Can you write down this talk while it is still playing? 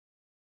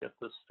Get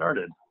this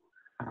started.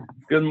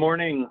 Good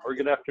morning or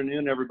good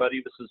afternoon,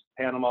 everybody. This is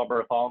Panama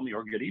Bartholomew,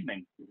 or good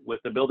evening, with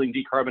the Building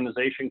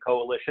Decarbonization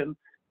Coalition.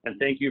 And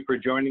thank you for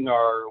joining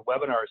our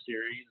webinar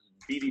series,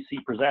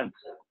 BDC Presents.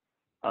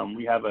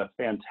 We have a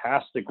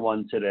fantastic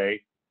one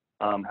today,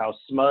 how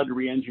SMUD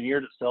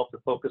re-engineered itself to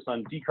focus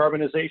on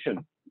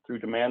decarbonization through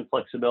demand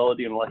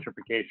flexibility and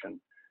electrification.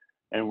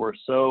 And we're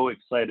so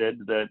excited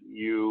that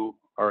you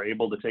are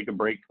able to take a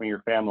break from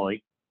your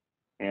family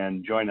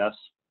and join us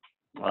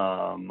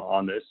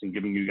on this, and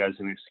giving you guys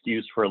an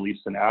excuse for at least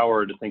an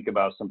hour to think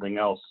about something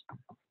else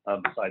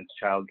besides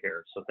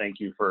childcare. So thank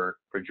you for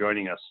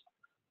joining us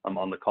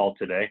on the call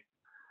today.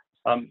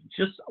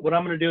 Just what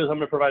I'm going to do is I'm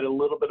going to provide a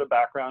little bit of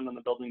background on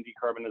the Building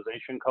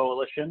Decarbonization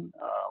Coalition,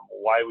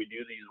 why we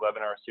do these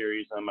webinar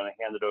series. I'm going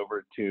to hand it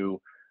over to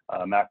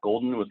Matt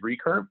Golden with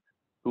Recurve,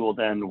 who will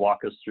then walk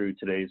us through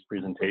today's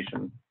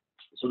presentation.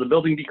 So the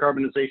Building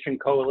Decarbonization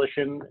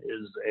Coalition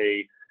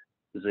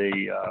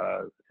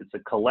it's a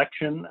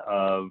collection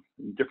of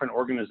different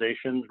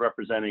organizations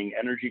representing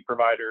energy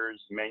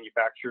providers,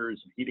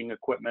 manufacturers of heating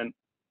equipment,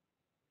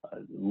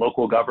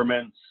 local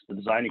governments, the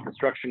design and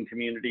construction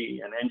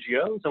community, and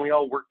NGOs, and we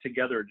all work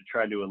together to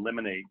try to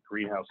eliminate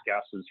greenhouse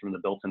gases from the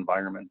built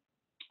environment.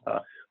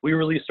 We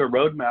released a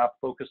roadmap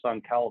focused on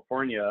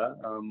California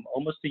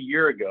almost a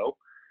year ago,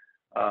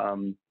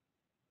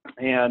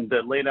 and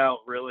that laid out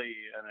really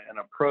an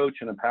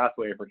approach and a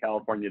pathway for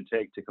California to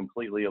take to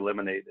completely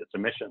eliminate its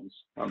emissions.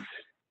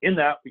 In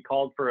that, we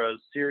called for a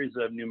series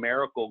of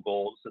numerical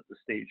goals that the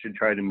state should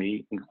try to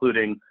meet,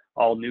 including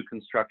all new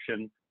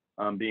construction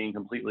being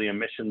completely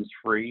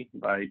emissions-free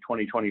by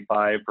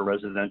 2025 for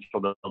residential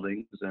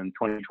buildings and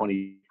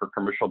 2020 for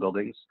commercial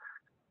buildings.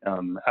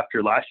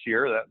 After last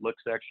year, that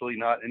looks actually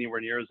not anywhere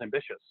near as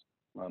ambitious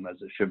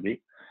as it should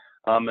be.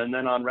 And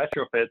then on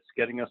retrofits,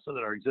 getting us so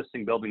that our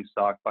existing building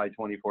stock by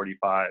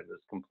 2045 is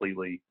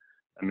completely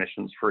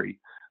emissions-free.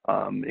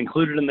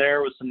 Included in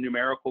there was some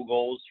numerical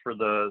goals for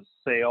the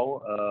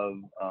sale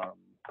of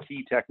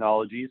key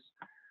technologies,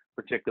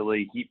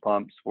 particularly heat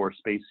pumps for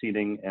space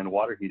heating and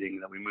water heating,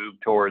 that we moved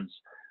towards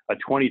a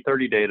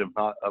 2030 date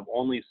of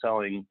only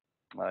selling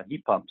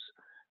heat pumps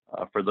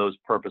for those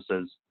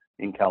purposes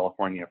in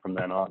California from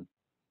then on.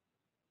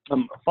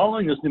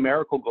 Following those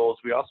numerical goals,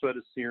 we also had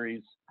a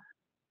series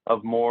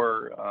of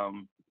more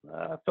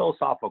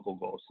philosophical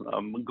goals,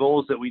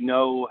 goals that we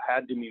know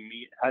had to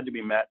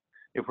be met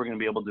if we're going to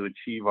be able to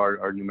achieve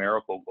our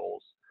numerical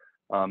goals.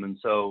 And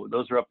so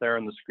those are up there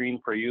on the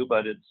screen for you,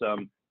 but it's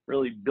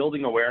really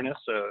building awareness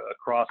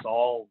across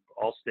all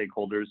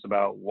stakeholders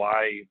about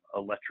why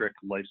electric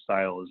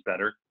lifestyle is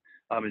better,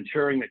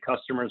 ensuring that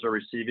customers are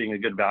receiving a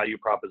good value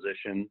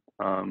proposition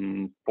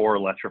for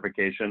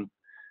electrification,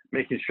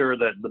 making sure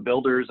that the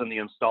builders and the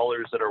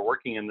installers that are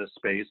working in this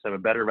space have a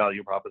better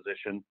value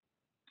proposition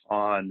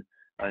on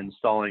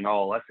installing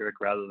all electric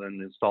rather than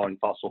installing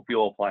fossil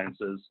fuel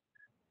appliances,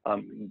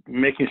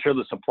 making sure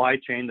the supply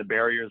chain, the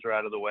barriers are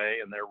out of the way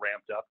and they're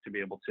ramped up to be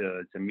able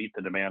to meet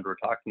the demand we're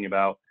talking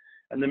about,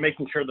 and then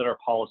making sure that our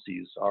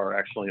policies are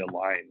actually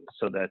aligned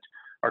so that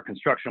our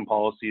construction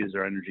policies,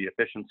 our energy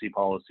efficiency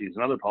policies,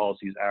 and other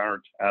policies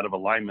aren't out of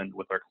alignment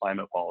with our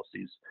climate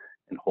policies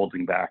and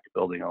holding back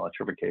building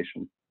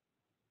electrification.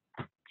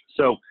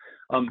 So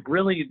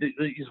really,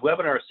 these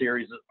webinar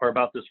series are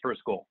about this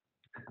first goal,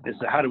 is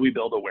how do we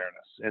build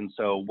awareness? And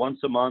so once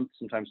a month,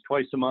 sometimes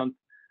twice a month.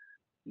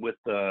 With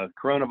the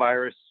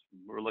coronavirus,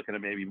 we're looking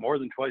at maybe more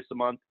than twice a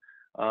month,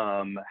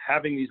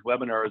 having these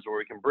webinars where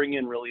we can bring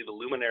in really the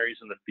luminaries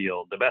in the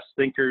field, the best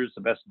thinkers,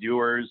 the best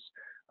doers,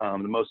 the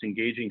most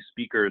engaging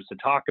speakers to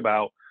talk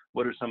about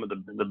what are some of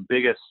the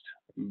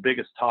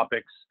biggest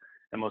topics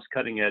and most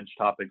cutting edge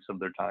topics of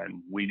their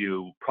time. We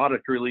do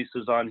product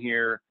releases on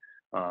here.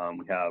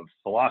 We have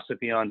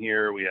philosophy on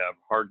here. We have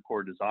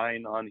hardcore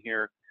design on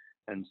here.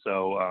 And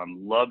so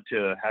love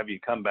to have you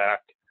come back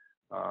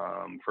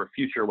for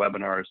future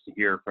webinars to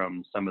hear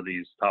from some of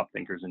these top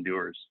thinkers and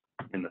doers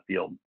in the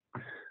field.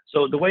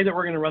 So the way that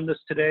we're going to run this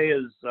today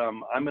is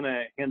I'm going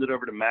to hand it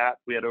over to Matt.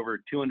 We had over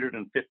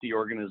 250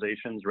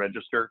 organizations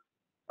register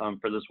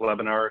for this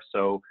webinar.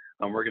 So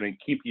we're going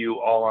to keep you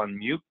all on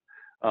mute.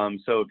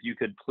 So if you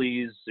could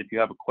please, if you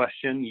have a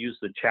question, use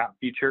the chat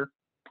feature,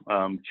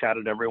 chat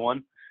at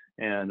everyone,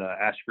 and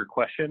ask your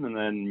question, and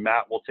then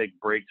Matt will take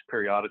breaks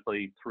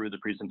periodically through the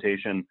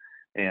presentation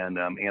and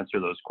answer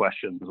those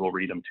questions. We'll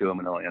read them to him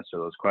and he'll answer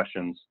those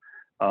questions.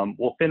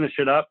 We'll finish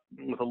it up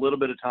with a little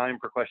bit of time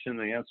for questions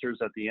and answers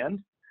at the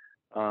end,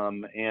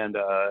 and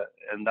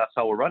that's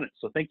how we'll run it.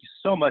 So thank you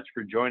so much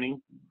for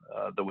joining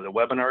the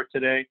webinar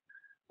today,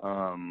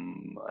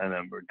 and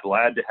we're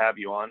glad to have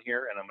you on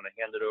here, and I'm going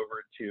to hand it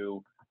over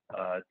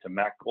to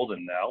Matt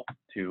Golden now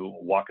to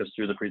walk us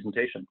through the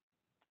presentation.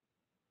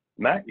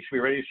 Matt, you should be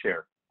ready to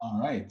share.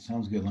 All right,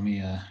 sounds good. Let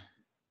me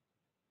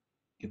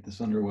get this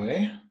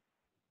underway.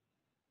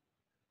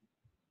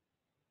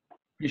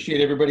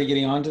 Appreciate everybody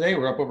getting on today.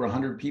 We're up over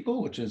 100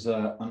 people, which is an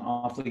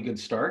awfully good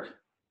start.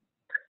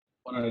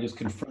 Why don't I just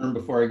confirm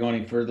before I go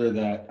any further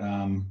that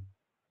in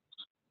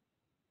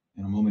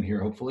a moment here,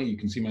 hopefully you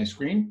can see my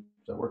screen.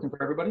 Is that working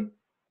for everybody?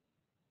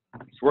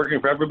 It's working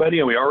for everybody,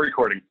 and we are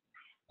recording.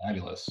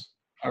 Fabulous.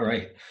 All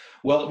right.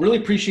 Well, really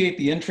appreciate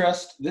the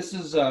interest. This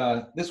is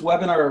this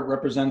webinar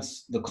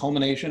represents the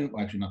culmination,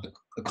 well, actually not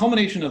the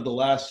culmination of the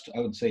last, I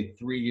would say,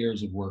 3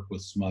 years of work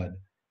with SMUD,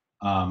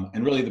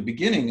 and really the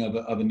beginning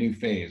of a new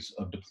phase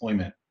of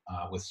deployment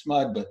with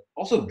SMUD, but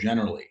also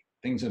generally.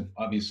 Things have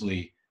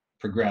obviously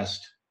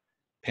progressed.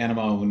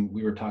 Panama, when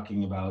we were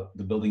talking about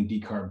the Building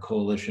Decarbonization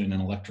Coalition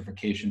and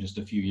electrification just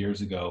a few years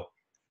ago,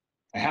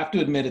 I have to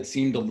admit it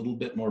seemed a little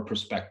bit more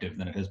prospective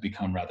than it has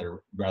become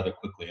rather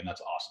quickly, and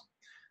that's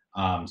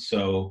awesome.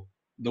 So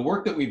the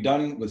work that we've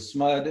done with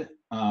SMUD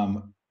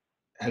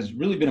has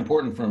really been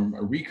important from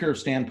a Recurve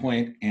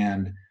standpoint,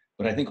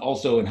 but I think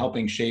also in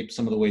helping shape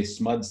some of the ways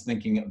SMUD's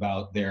thinking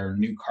about their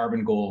new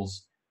carbon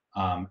goals,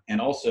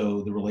 and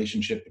also the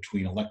relationship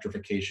between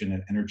electrification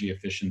and energy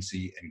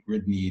efficiency and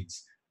grid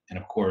needs, and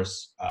of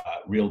course,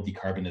 real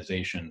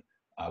decarbonization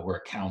where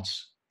it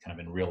counts kind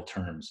of in real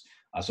terms.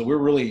 So we're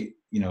really,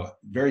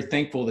 very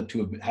thankful to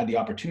have had the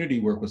opportunity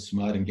to work with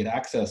SMUD and get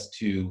access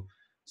to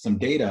some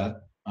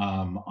data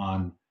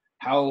on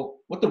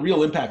what the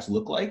real impacts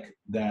look like.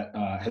 That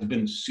has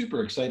been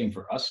super exciting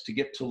for us to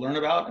get to learn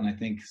about, and I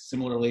think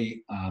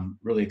similarly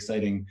really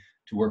exciting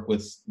to work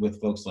with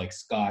folks like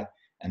Scott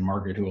and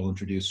Margaret, who will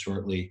introduce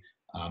shortly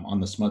on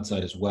the SMUD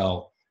side as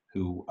well,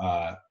 who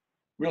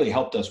really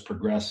helped us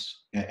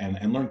progress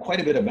and learn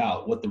quite a bit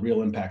about what the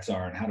real impacts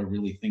are and how to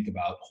really think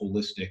about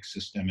holistic,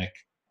 systemic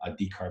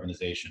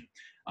decarbonization.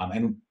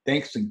 And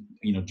thanks to,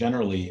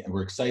 generally,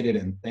 we're excited,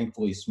 and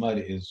thankfully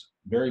SMUD is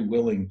very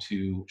willing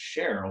to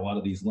share a lot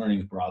of these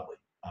learnings broadly,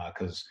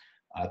 because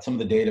some of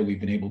the data we've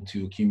been able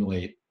to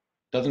accumulate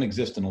doesn't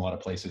exist in a lot of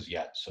places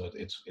yet. So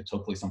it's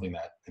hopefully something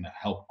that can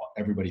help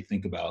everybody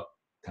think about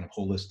kind of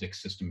holistic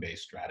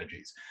system-based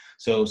strategies.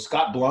 So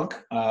Scott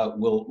Blunk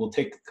will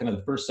take kind of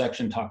the first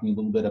section, talking a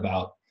little bit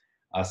about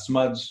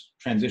SMUD's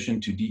transition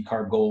to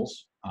decarb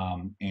goals,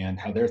 and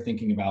how they're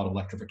thinking about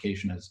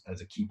electrification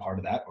as a key part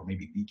of that, or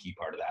maybe the key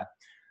part of that.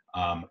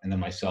 And then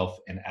myself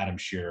and Adam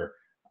Shearer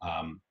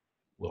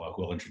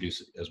will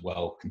introduce as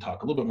well, can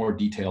talk a little bit more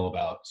detail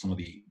about some of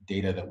the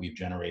data that we've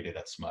generated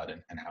at SMUD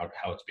and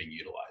how it's being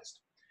utilized.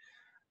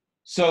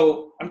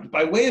 So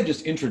by way of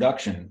just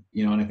introduction,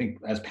 and I think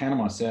as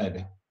Panama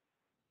said,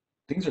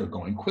 things are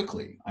going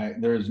quickly.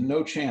 There is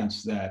no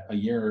chance that a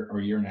year or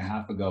a year and a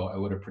half ago, I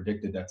would have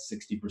predicted that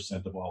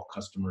 60% of all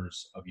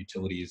customers of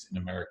utilities in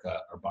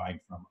America are buying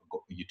from a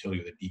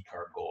utility with a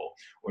decarb goal,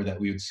 or that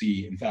we would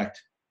see, in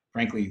fact,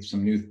 frankly,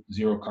 some new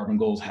zero carbon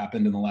goals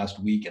happened in the last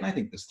week. And I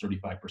think this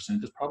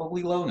 35% is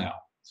probably low now.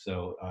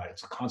 So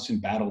it's a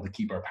constant battle to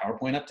keep our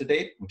PowerPoint up to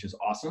date, which is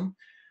awesome.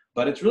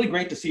 But it's really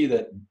great to see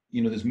that,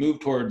 this move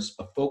towards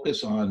a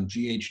focus on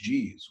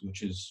GHGs,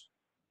 which is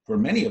for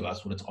many of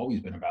us what it's always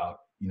been about,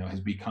 has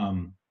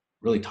become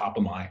really top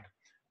of mind,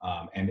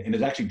 and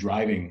is actually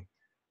driving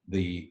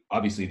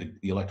obviously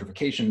the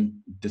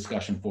electrification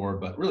discussion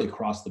forward, but really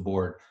across the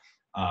board,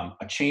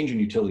 a change in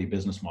utility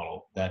business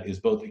model that is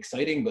both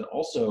exciting, but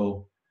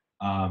also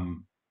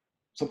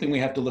something we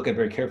have to look at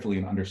very carefully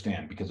and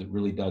understand, because it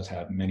really does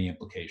have many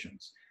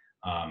implications.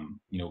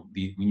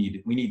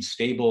 We need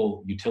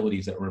stable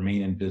utilities that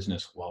remain in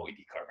business while we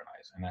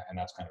decarbonize, and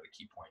that's kind of the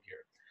key point here.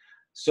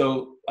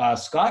 So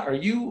Scott, are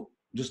you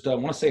just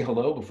want to say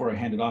hello before I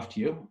hand it off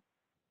to you?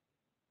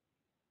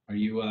 Are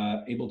you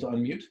able to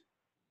unmute?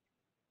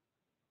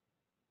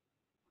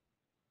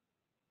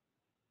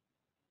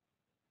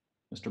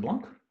 Mr.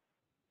 Blunk?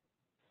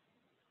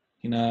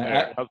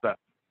 How's that?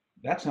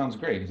 That sounds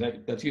great.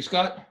 That's you,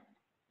 Scott?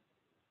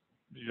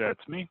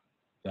 That's me.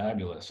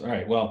 Fabulous. All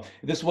right. Well,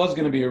 this was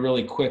going to be a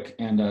really quick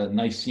and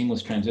nice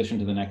seamless transition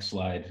to the next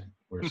slide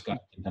where Scott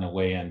can kind of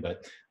weigh in,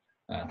 but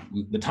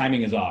the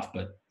timing is off,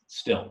 but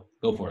still,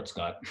 go for it,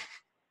 Scott.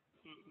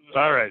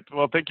 All right.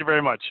 Well, thank you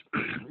very much.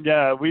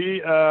 Yeah,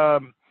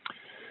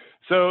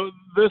 so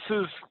this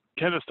is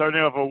kind of starting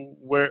off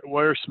where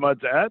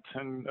SMUD's at,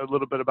 and a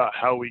little bit about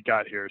how we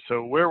got here.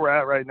 So where we're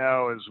at right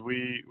now is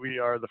we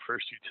are the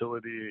first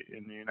utility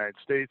in the United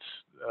States,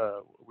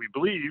 we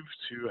believe,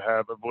 to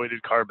have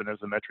avoided carbon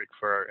as a metric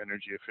for our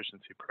energy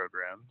efficiency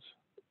programs.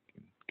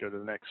 Go to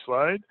the next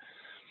slide.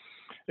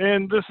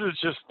 And this is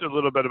just a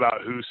little bit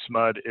about who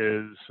SMUD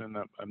is, and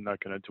I'm not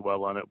going to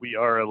dwell on it. We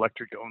are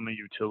electric-only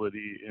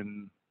utility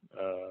in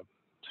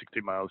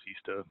 60 miles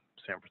east of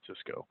San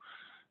Francisco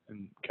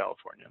in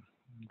California.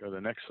 Go to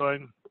the next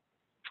slide.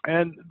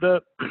 And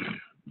there's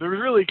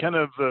really kind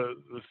of the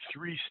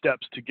 3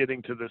 steps to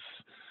getting to this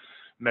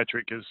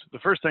metric. Is the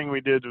first thing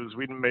we did was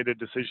we made a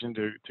decision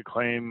to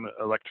claim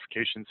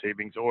electrification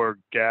savings or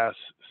gas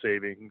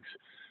savings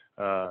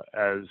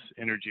as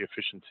energy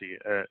efficiency,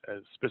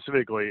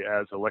 specifically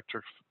as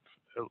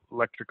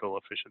electrical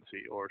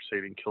efficiency, or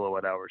saving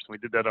kilowatt hours. And we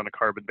did that on a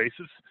carbon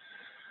basis.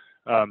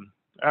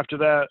 After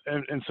that,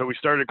 and so we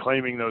started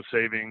claiming those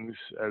savings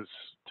as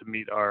to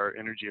meet our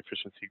energy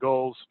efficiency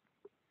goals.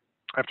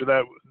 After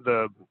that,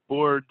 the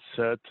board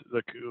set,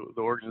 the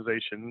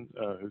organization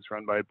who's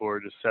run by a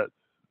board has set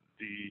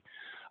the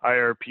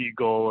IRP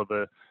goal of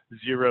a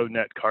zero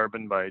net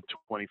carbon by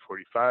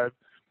 2045.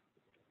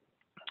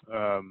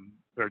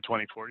 Or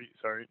 2040,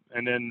 sorry.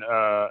 And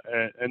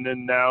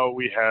then now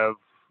we have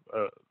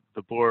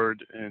the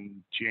board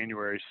in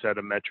January set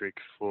a metric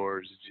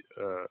for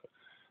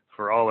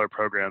all our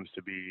programs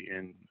to be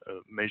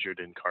measured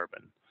in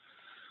carbon.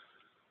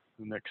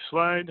 The next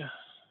slide.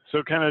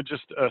 So kind of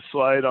just a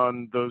slide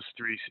on those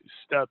 3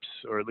 steps,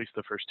 or at least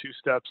the first 2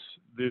 steps.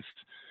 This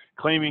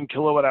claiming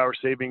kilowatt hour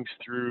savings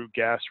through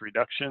gas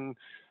reduction.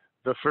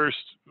 The first,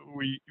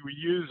 we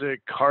use a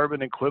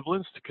carbon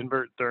equivalence to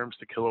convert therms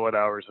to kilowatt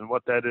hours, and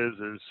what that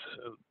is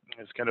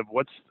kind of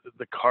what's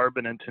the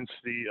carbon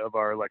intensity of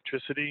our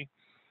electricity,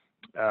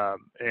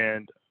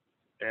 and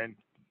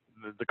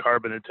the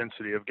carbon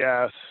intensity of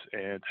gas,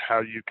 and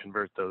how you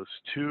convert those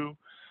two.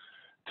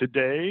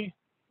 Today,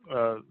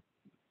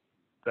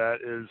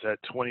 that is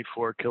at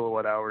 24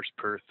 kilowatt hours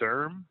per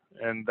therm,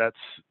 and that's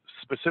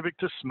specific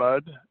to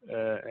SMUD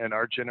and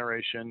our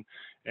generation,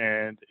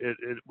 and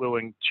it will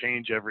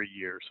change every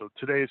year. So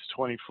today's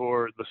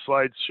 24, the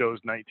slide shows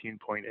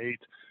 19.8.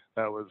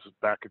 That was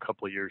back a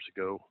couple of years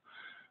ago.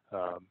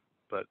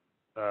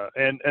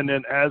 And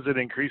then as it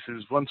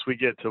increases, once we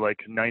get to like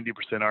 90%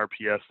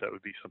 RPS, that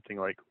would be something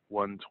like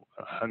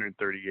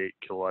 138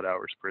 kilowatt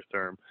hours per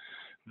therm.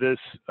 This,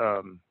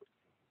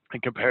 in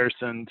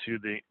comparison to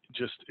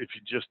if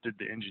you just did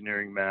the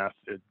engineering math,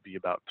 it'd be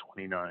about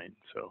 29.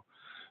 So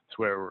that's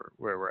where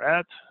we're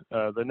at.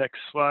 The next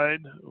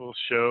slide will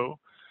show.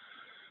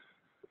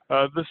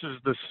 This is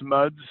the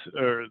SMUD's,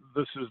 or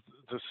this is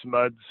the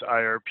SMUD's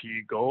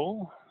IRP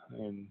goal.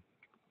 And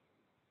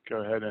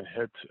go ahead and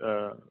hit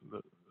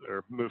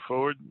or move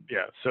forward.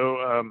 Yeah.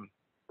 So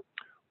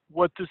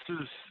what this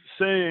is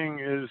saying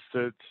is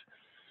that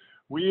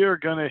we are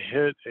going to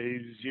hit a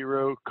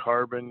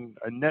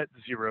net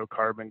zero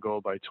carbon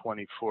goal by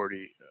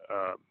 2040.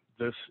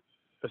 This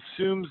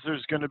assumes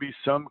there's going to be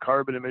some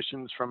carbon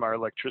emissions from our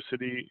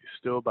electricity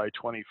still by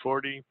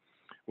 2040.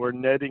 We're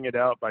netting it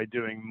out by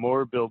doing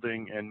more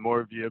building and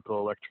more vehicle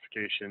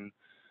electrification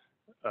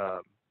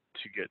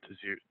to get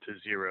to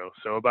zero.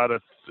 So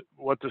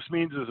what this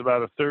means is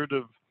about a third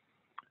of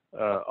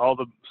all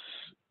the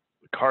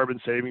carbon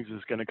savings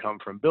is going to come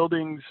from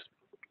buildings.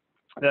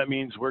 That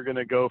means we're going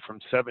to go from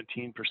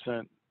 17%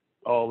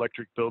 all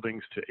electric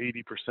buildings to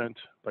 80%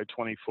 by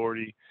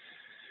 2040.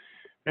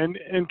 And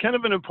kind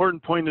of an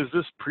important point is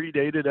this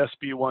predated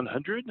SB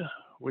 100,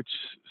 which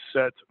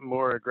set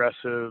more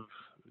aggressive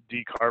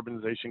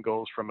decarbonization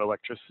goals from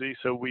electricity.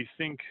 So we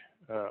think,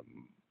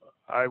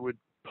 I would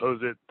pose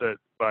it that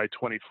by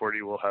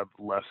 2040 we'll have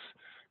less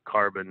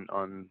carbon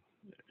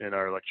in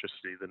our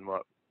electricity than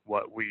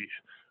what we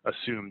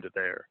assumed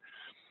there.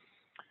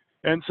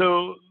 And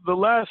so the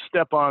last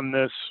step on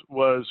this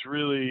was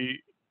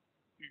really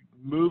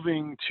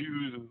moving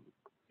to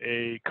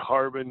a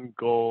carbon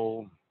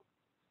goal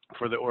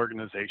for the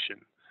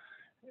organization.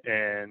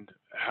 And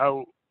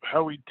how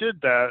we did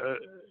that,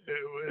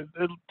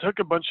 it took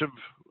a bunch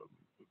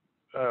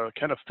of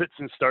kind of fits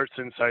and starts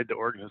inside the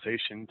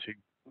organization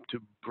to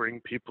bring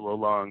people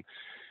along.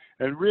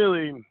 And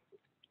really,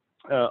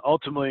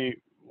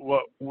 ultimately,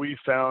 what we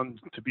found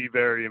to be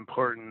very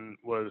important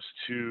was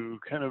to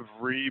kind of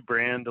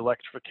rebrand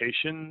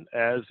electrification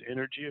as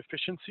energy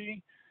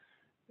efficiency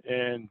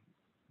and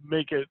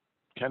make it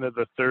kind of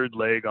the third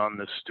leg on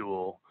the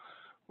stool,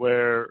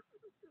 where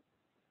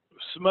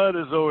SMUD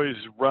has always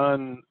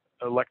run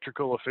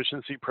electrical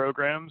efficiency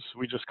programs.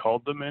 We just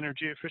called them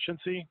energy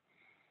efficiency.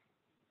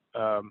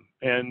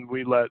 And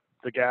we let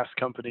the gas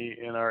company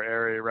in our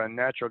area run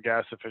natural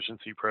gas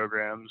efficiency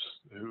programs,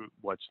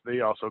 which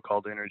they also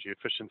called energy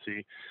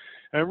efficiency.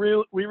 And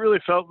we really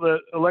felt that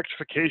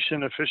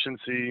electrification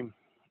efficiency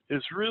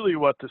is really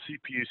what the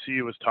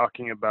CPUC was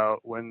talking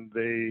about when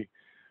they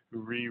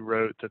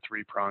rewrote the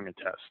three-prong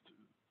test.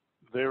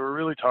 They were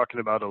really talking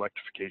about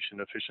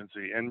electrification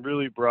efficiency and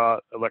really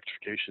brought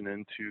electrification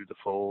into the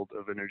fold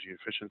of energy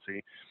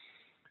efficiency.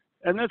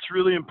 And that's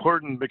really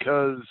important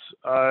because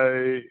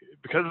of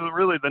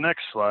really the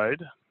next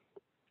slide.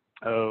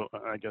 Oh,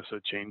 I guess I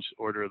changed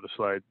order of the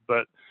slide,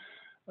 but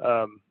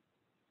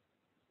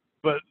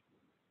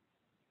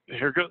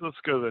here, let's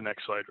go to the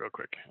next slide real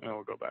quick, and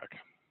we'll go back.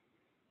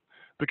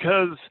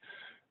 Because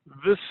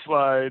this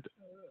slide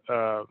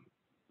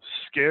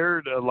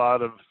scared a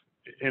lot of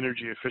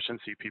energy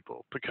efficiency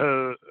people,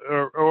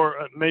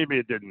 or maybe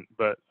it didn't,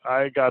 but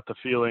I got the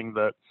feeling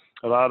that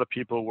a lot of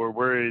people were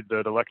worried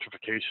that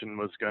electrification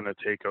was going to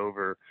take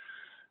over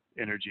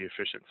energy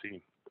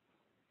efficiency.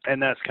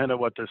 And that's kind of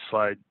what this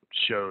slide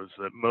shows,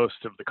 that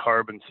most of the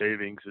carbon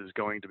savings is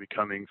going to be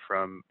coming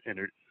from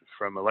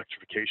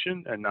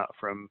electrification and not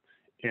from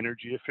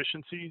energy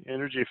efficiency.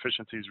 Energy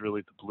efficiency is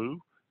really the blue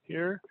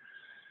here.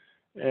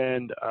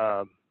 And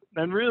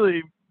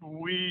really,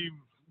 we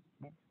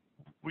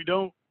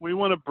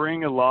want to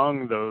bring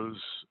along those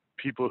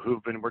people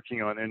who've been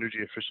working on energy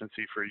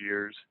efficiency for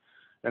years,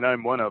 and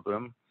I'm one of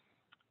them.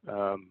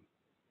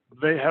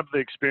 They have the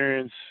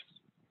experience.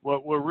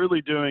 What we're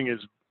really doing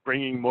is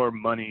bringing more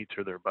money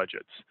to their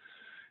budgets,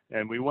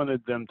 and we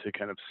wanted them to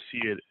kind of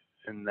see it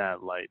in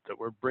that light, that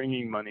we're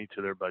bringing money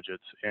to their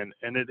budgets, and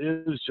it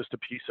is just a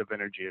piece of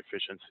energy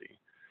efficiency.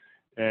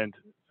 And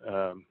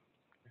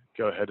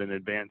go ahead and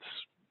advance,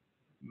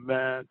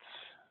 Matt.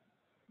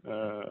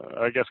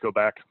 I guess go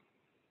back.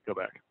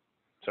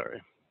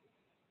 Sorry,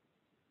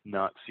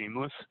 not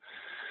seamless.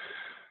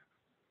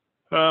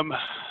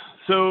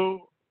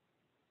 So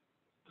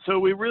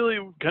we really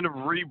kind of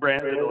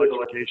rebranded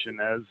electrification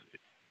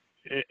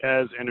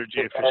as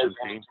energy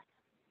efficiency.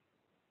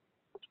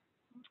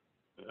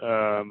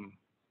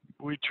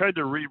 We tried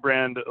to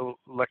rebrand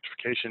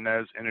electrification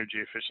as energy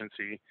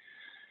efficiency,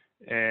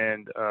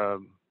 and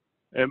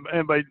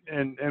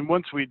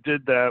once we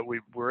did that, we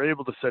were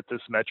able to set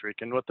this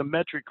metric. And what the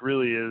metric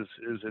really is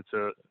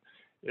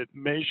it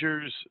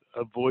measures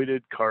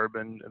avoided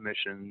carbon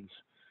emissions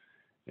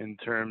in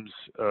terms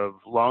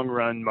of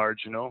long-run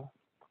marginal,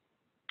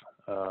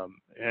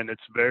 and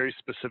it's very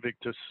specific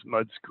to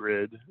SMUD's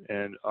grid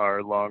and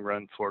our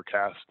long-run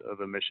forecast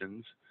of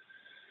emissions.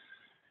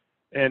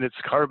 And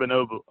it's carbon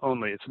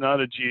only. It's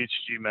not a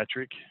GHG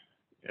metric.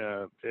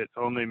 It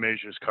only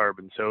measures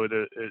carbon. So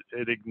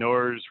it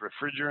ignores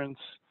refrigerants,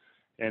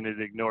 and it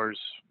ignores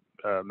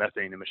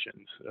methane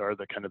emissions, are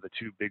the kind of the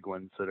two big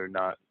ones that are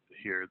not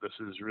here. This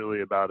is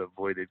really about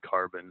avoided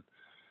carbon.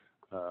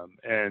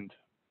 And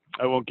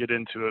I won't get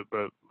into it,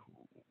 but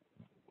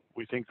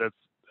we think that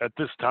at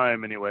this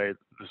time anyway,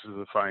 this is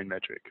a fine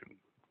metric.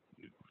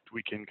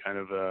 We can kind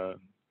of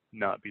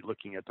not be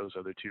looking at those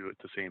other two at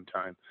the same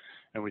time,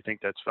 and we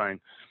think that's fine.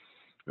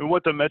 And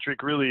what the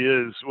metric really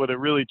is, what it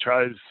really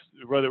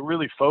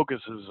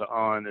focuses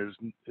on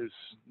is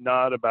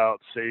not about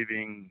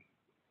saving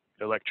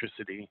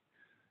electricity,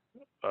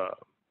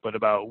 but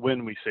about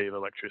when we save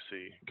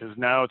electricity. Because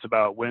now it's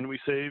about when we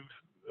save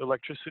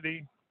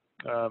electricity,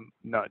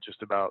 not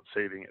just about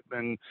saving it.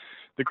 And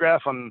the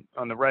graph on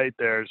the right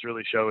there is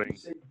really showing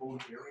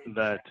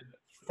that.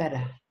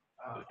 Feta.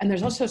 And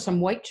there's also some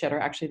white cheddar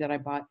actually that I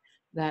bought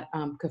that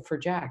for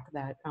Jack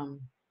that.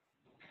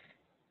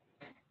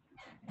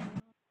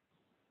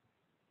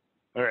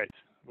 All right,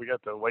 we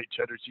got the white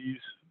cheddar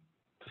cheese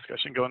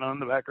discussion going on in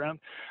the background.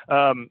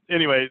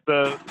 Anyway,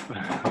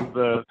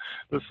 the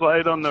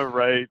slide on the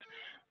right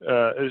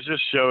is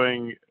just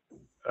showing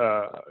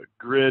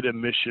grid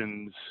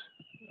emissions,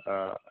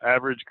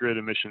 average grid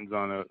emissions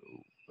on a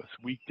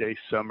weekday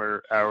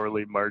summer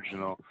hourly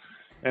marginal,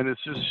 and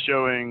it's just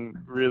showing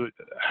really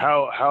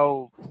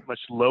how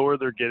much lower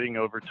they're getting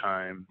over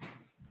time,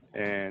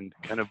 and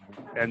kind of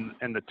and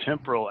the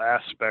temporal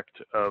aspect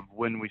of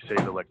when we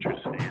save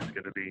electricity is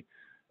going to be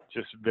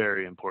just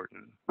very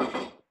important.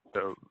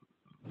 So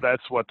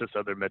that's what this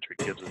other metric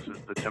gives us, is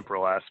the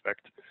temporal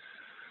aspect.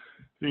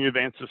 Can you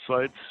advance the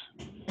slides?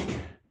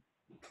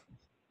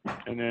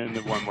 And then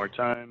one more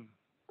time.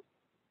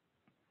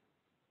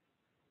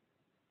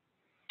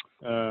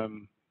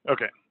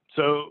 Okay,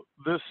 so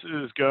this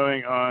is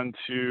going on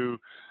to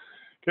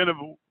kind of,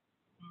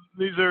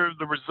 these are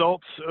the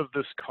results of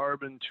this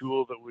carbon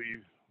tool that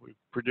we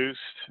produced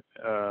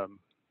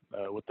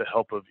with the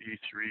help of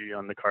E3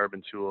 on the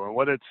carbon tool. And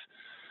what it's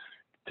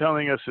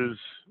telling us is,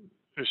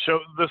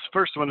 this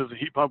first one is a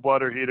heat pump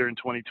water heater in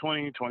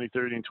 2020,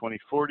 2030, and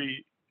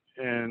 2040,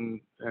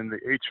 and the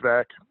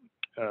HVAC.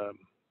 And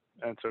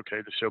it's okay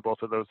to show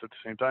both of those at the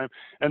same time.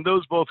 And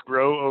those both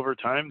grow over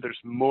time. There's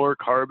more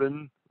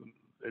carbon.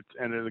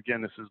 And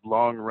again, this is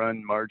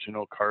long-run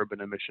marginal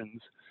carbon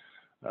emissions.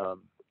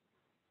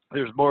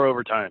 There's more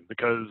over time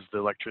because the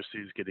electricity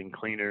is getting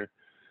cleaner.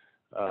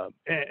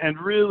 And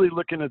really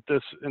looking at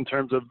this in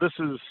terms of, this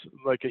is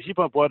like a heat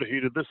pump water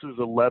heater, this is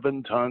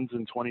 11 tons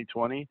in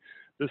 2020.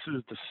 This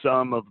is the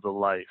sum of the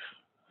life.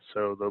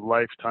 So the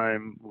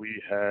lifetime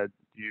we had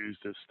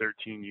used is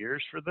 13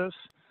 years for this.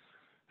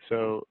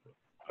 So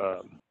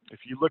if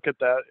you look at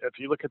that, if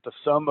you look at the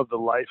sum of the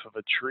life of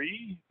a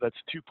tree, that's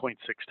 2.6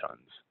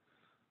 tons.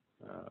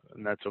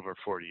 And that's over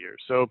 40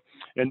 years. So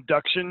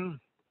induction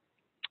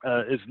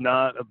is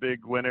not a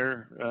big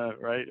winner,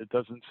 right? It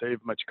doesn't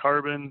save much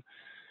carbon.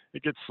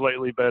 It gets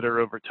slightly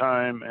better over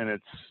time, and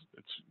it's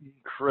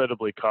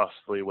incredibly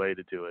costly way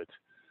to do it.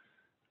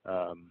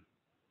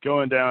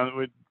 Going down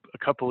with a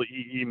couple of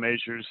EE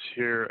measures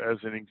here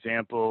as an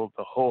example,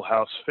 the whole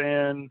house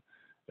fan,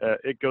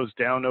 it goes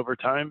down over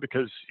time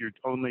because you're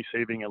only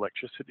saving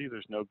electricity.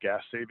 There's no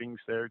gas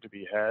savings there to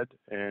be had.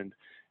 And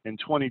in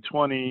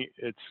 2020,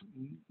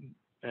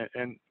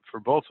 and for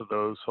both of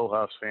those, whole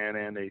house fan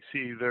and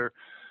AC, they're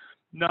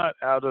not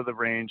out of the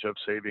range of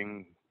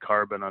saving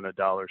carbon on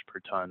 $1 per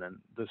ton.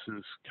 And this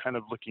is kind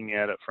of looking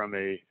at it from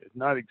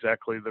not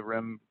exactly the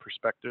REM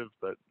perspective,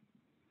 but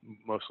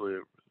mostly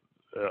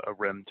a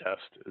REM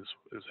test is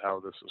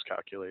how this was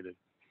calculated.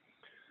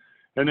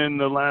 And then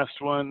the last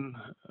one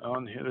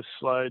on this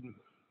slide,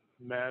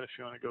 Matt, if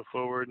you want to go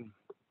forward,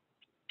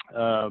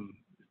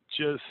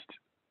 just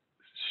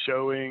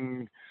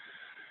showing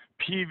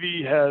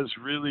PV has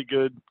really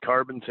good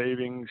carbon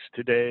savings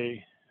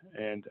today,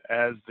 and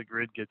as the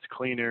grid gets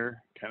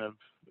cleaner, kind of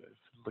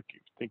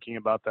thinking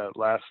about that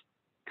last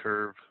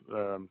curve,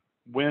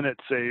 when it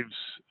saves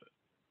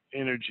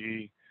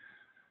energy,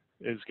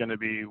 is going to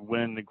be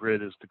when the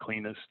grid is the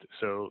cleanest.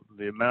 So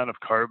the amount of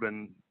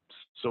carbon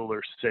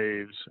solar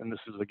saves, and this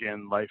is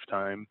again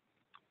lifetime,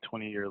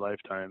 20-year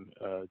lifetime,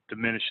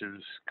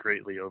 diminishes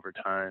greatly over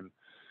time.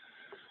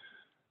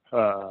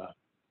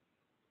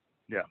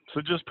 Yeah,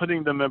 so just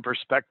putting them in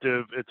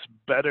perspective, it's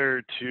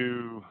better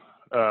to,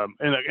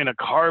 in a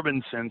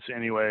carbon sense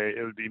anyway,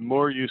 it would be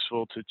more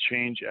useful to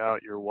change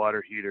out your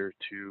water heater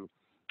to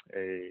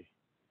a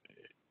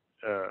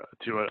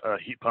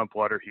heat pump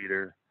water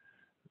heater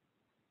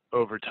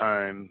over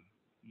time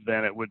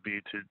than it would be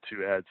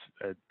to add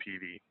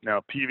PV.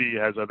 Now, PV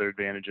has other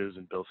advantages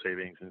and bill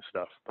savings and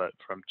stuff, but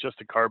from just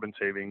a carbon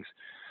savings,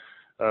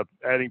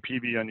 adding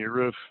PV on your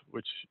roof,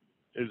 which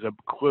is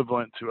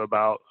equivalent to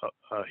about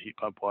a heat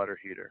pump water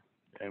heater.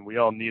 And we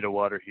all need a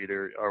water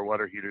heater. Our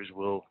water heaters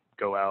will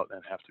go out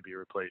and have to be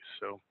replaced.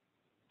 So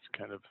it's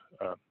kind of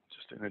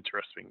just an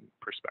interesting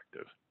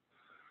perspective.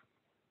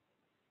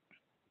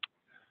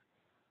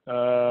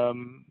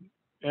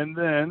 And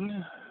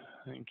then,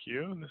 thank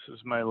you. This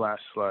is my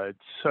last slide.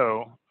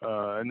 So,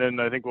 and then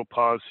I think we'll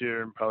pause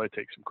here and probably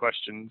take some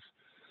questions.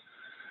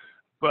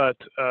 But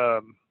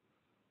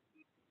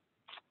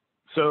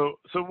so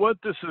what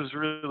this is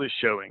really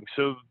showing,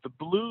 so the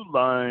blue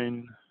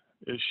line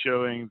is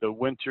showing the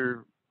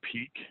winter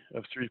peak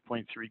of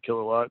 3.3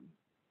 kilowatts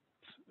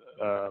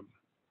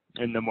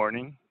in the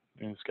morning,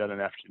 and it's got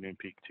an afternoon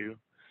peak too.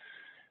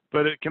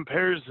 But it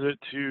compares it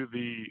to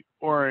the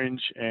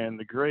orange and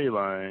the gray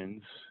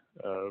lines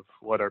of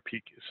what our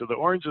peak is. So the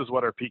orange is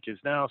what our peak is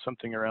now,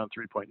 something around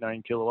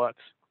 3.9 kilowatts.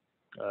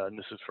 And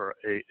this is for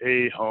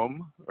a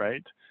home,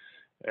 right?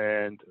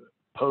 And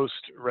post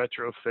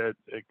retrofit,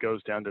 it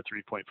goes down to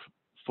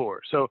 3.4.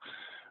 So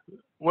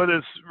what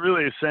it's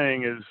really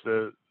saying is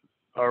that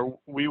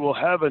we will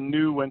have a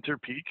new winter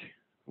peak,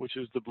 which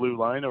is the blue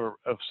line, or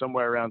of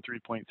somewhere around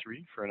 3.3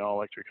 for an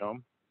all-electric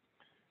home,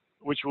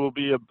 which will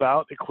be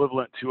about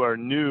equivalent to our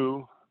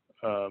new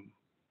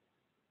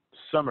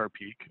summer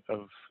peak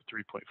of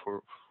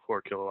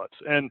 3.44 kilowatts.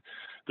 And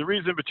the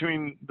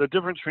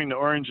difference between the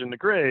orange and the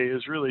gray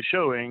is really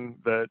showing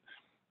that,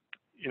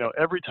 you know,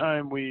 every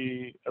time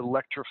we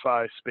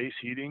electrify space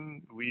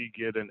heating, we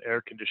get an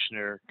air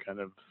conditioner kind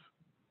of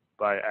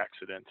by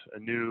accident, a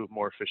new,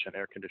 more efficient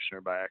air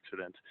conditioner by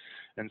accident.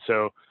 And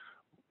so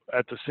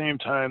at the same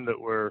time that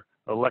we're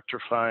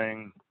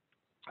electrifying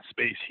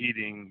space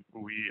heating,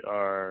 we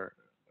are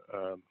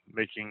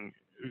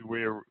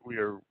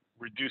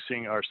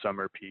reducing our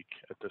summer peak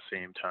at the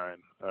same time.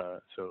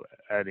 So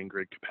adding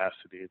grid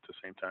capacity at the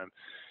same time.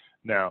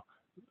 Now,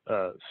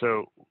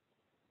 so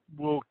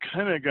we're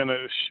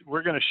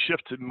gonna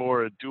shift to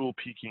more a dual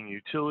peaking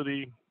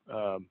utility.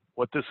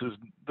 What this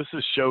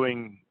is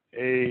showing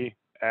a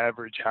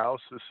average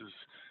house. This is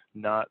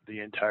not the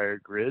entire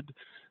grid.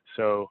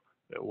 So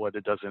what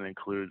it doesn't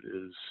include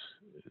is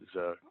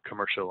a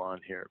commercial on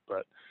here,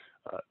 but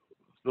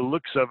the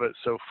looks of it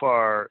so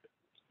far,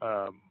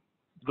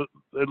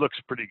 it looks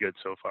pretty good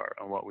so far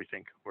on what we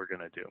think we're going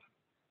to do.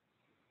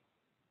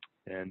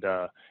 And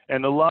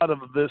a lot of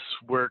this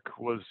work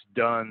was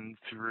done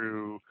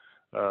through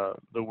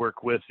the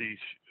work with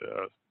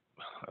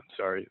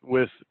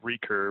with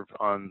Recurve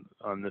on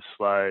this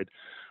slide,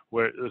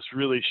 where it's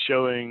really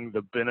showing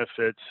the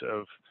benefits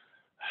of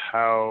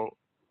how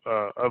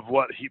of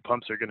what heat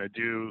pumps are going to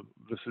do.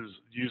 This is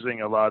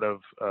using a lot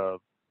of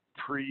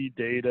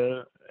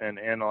pre-data and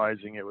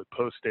analyzing it with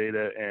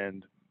post-data,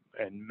 and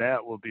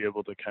Matt will be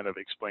able to kind of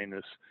explain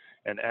this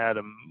and add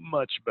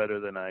much better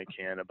than I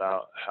can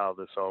about how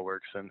this all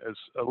works. And it's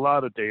a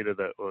lot of data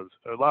that was,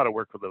 a lot of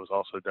work that was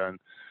also done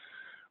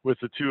with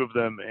the two of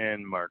them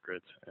and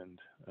Margaret. And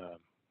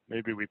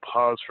maybe we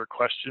pause for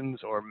questions,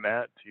 or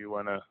Matt, do you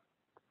want to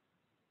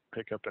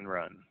pick up and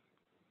run?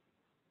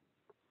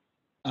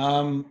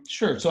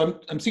 Sure. So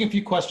I'm seeing a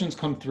few questions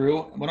come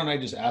through. Why don't I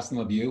just ask them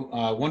of you?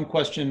 One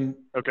question.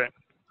 Okay.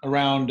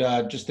 Around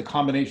just the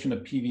combination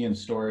of PV and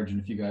storage, and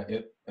if you got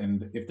it,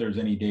 and if there's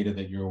any data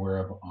that you're aware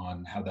of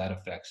on how that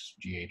affects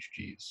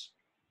GHGs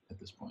at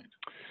this point.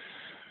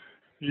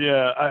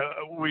 Yeah,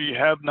 we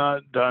have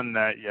not done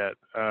that yet.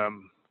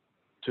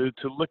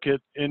 To look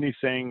at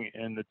anything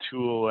in the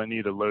tool, I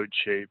need a load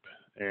shape,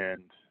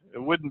 and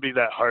it wouldn't be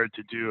that hard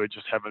to do. I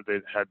just haven't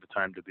had the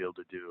time to be able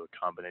to do a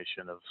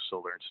combination of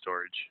solar and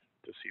storage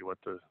to see what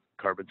the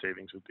carbon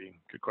savings would be.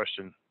 Good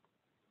question.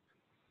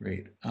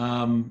 Great.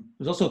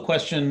 There's also a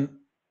question,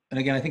 and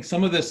again, I think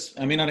some of this,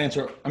 I may not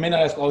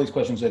ask all these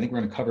questions. I think we're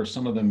going to cover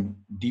some of them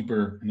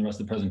deeper in the rest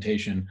of the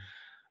presentation.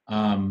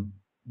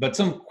 But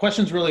some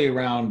questions really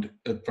around,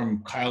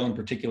 from Kyle in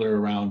particular,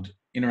 around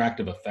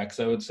interactive effects,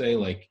 I would say,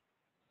 like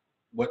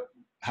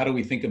how do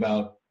we think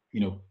about,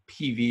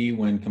 PV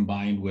when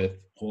combined with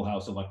whole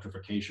house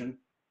electrification?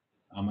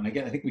 And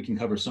again, I think we can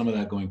cover some of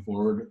that going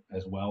forward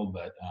as well,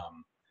 but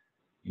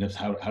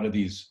how do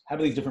these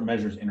different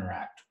measures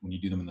interact when you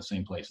do them in the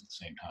same place at the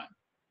same time?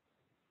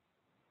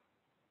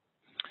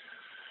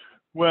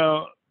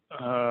 Well,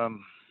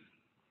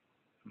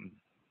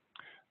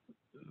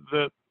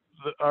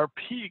 our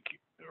peak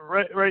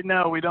right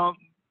now,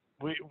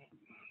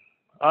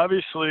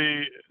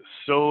 obviously,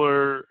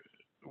 solar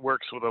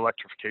works with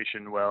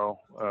electrification well,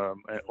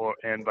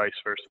 and vice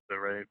versa,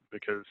 right?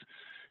 Because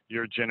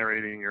you're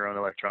generating your own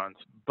electrons.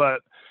 But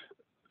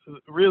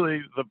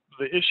really,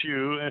 the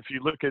issue, if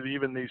you look at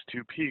even these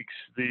two peaks,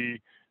 the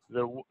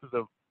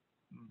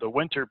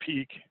winter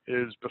peak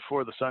is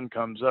before the sun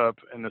comes up,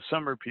 and the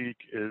summer peak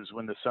is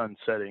when the sun's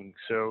setting.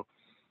 So,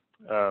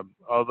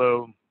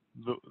 although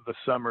the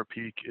summer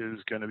peak is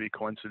going to be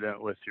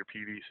coincident with your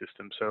PV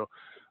system, so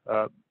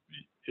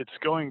it's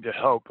going to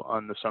help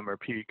on the summer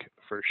peak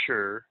for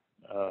sure.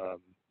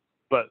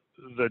 But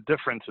the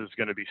difference is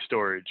going to be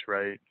storage,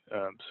 right?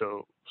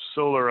 So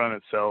solar on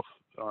itself,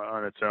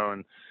 on its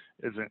own,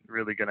 isn't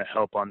really going to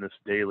help on this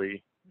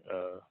daily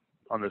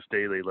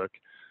look.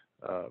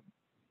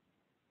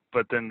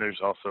 But then there's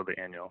also the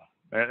annual.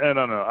 And I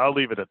don't know, I'll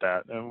leave it at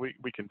that, and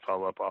we can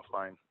follow up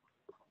offline.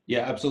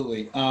 Yeah,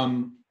 absolutely.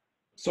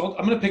 So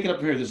I'm going to pick it up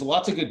from here. There's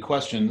lots of good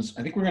questions.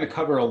 I think we're going to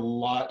cover a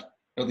lot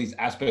of these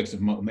aspects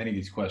of many of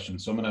these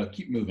questions. So I'm going to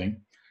keep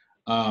moving.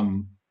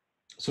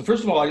 So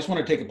first of all, I just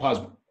want to take a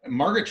pause.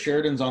 Margaret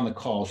Sheridan's on the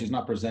call. She's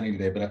not presenting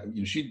today, but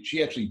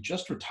she actually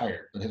just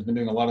retired, but has been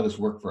doing a lot of this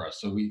work for us.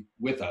 So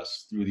with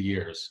us through the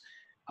years,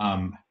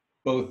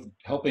 both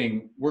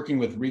working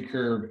with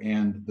Recurve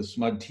and the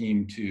SMUD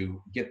team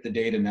to get the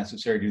data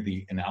necessary to do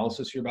the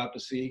analysis you're about to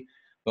see.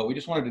 But we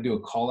just wanted to do a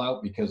call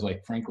out because,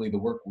 like, frankly, the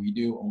work we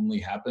do only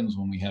happens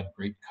when we have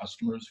great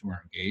customers who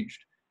are engaged.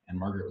 And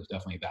Margaret was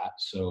definitely that.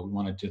 So we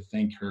wanted to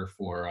thank her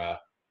for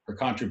her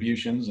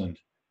contributions, and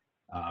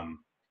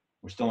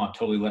we're still not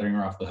totally letting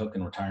her off the hook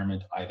in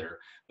retirement either.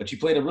 But she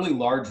played a really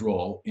large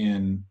role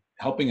in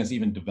helping us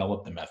even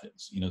develop the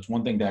methods. It's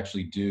one thing to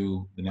actually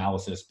do the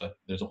analysis, but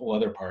there's a whole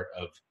other part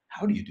of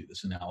how do you do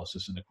this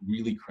analysis in a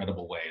really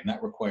credible way, and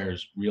that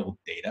requires real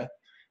data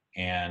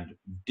and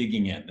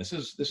digging in. This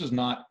is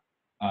not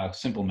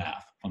simple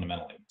math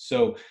fundamentally.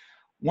 So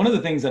one of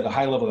the things at a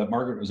high level that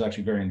Margaret was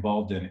actually very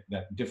involved in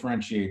that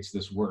differentiates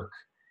this work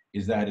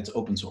is that it's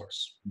open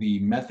source. The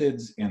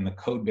methods and the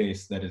code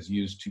base that is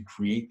used to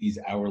create these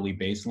hourly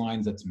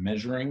baselines that's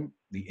measuring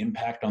the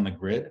impact on the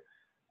grid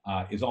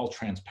is all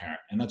transparent.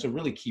 And that's a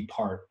really key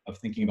part of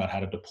thinking about how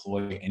to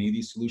deploy any of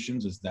these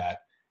solutions, is that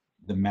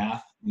the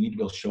math, we need to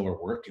be able to show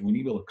our work, and we need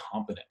to be able to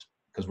competent,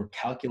 because we're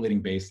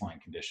calculating baseline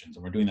conditions,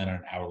 and we're doing that on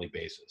an hourly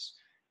basis.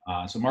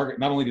 So Margaret,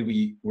 not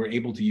only were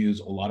able to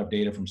use a lot of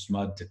data from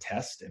SMUD to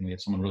test, and we had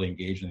someone really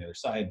engaged on the other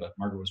side, but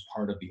Margaret was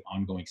part of the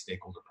ongoing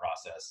stakeholder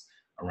process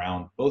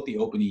around both the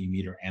OpenE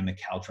meter and the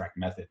CalTrack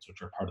methods,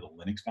 which are part of the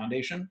Linux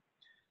Foundation.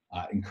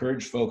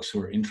 Encourage folks who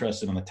are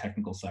interested on the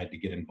technical side to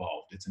get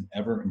involved. It's an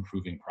ever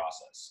improving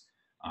process.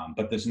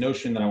 But this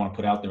notion that I want to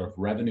put out there of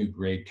revenue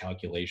grade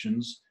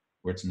calculations,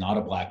 where it's not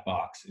a black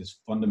box, is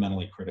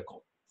fundamentally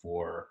critical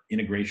for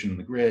integration in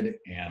the grid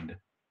and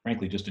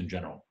frankly, just in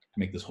general, to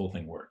make this whole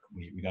thing work.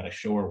 We got to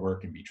show our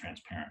work and be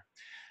transparent.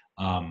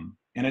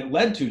 And it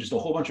led to just a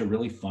whole bunch of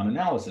really fun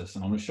analysis.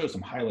 And I'm going to show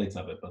some highlights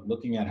of it, but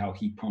looking at how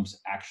heat pumps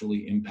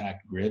actually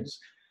impact grids.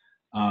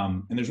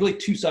 And there's really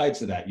two sides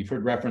to that. You've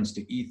heard reference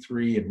to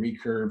E3 and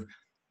Recurve.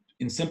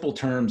 In simple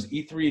terms,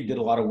 E3 did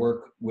a lot of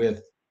work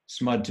with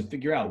SMUD to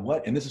figure out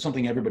and this is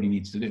something everybody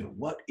needs to do,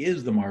 what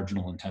is the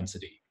marginal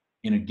intensity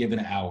in a given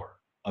hour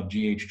of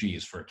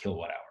GHGs for a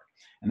kilowatt hour?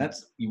 And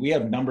we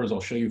have numbers I'll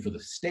show you for the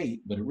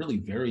state, but it really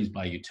varies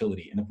by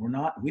utility. And if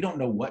we don't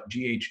know what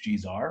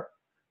GHGs are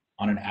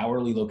on an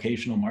hourly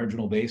locational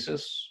marginal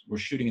basis, we're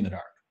shooting in the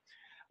dark.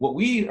 What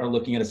we are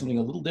looking at is something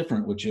a little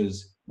different, which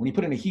is when you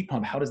put in a heat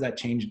pump, how does that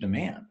change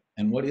demand?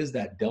 And what is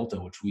that delta,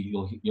 which we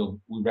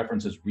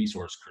reference as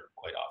resource curve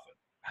quite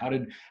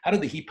often? How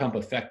did the heat pump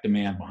affect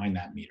demand behind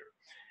that meter?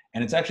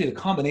 And it's actually the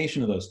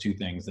combination of those two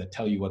things that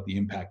tell you what the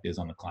impact is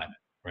on the climate,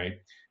 right?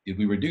 Did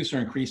we reduce or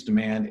increase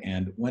demand?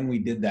 And when we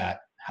did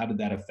that, how did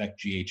that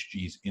affect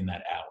GHGs in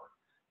that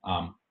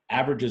hour?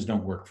 Averages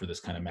don't work for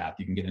this kind of math.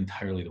 You can get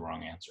entirely the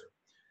wrong answer.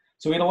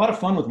 So we had a lot of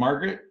fun with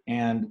Margaret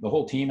and the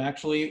whole team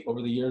actually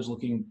over the years,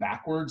 looking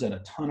backwards at a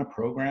ton of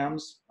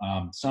programs.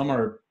 Some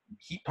are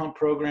heat pump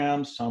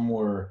programs, some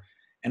were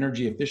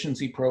energy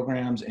efficiency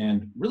programs,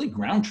 and really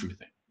ground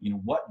truthing.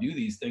 What do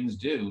these things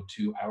do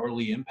to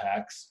hourly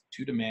impacts,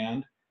 to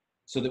demand,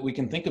 so that we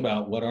can think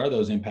about what are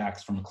those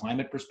impacts from a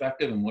climate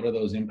perspective and what are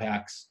those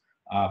impacts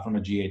from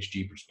a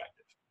GHG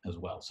perspective as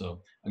well.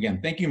 So again,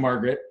 thank you,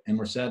 Margaret, and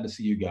we're sad to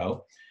see you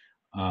go.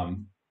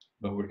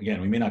 But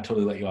we may not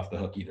totally let you off the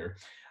hook either.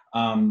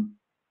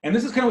 And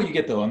this is kind of what you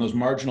get though on those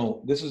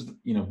marginal, this is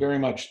very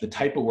much the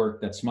type of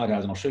work that SMUD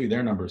has, and I'll show you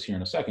their numbers here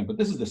in a second, but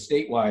this is the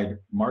statewide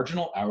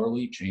marginal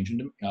hourly change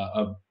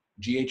of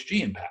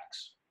GHG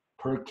impacts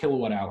per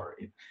kilowatt hour.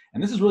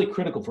 And this is really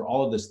critical for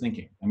all of this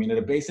thinking. I mean, at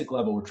a basic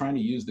level, we're trying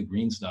to use the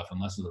green stuff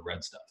and less of the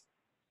red stuff.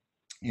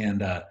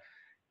 And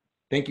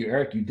thank you,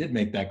 Eric, you did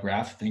make that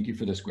graph. Thank you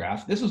for this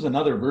graph. This is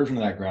another version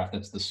of that graph.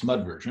 That's the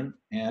SMUD version,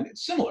 and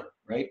it's similar,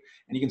 right?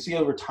 And you can see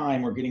over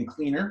time, we're getting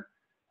cleaner.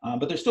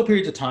 But there's still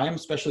periods of time,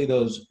 especially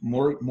those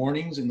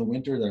mornings in the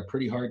winter that are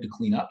pretty hard to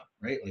clean up,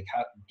 right? Like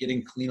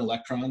getting clean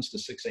electrons to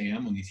 6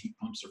 a.m. when these heat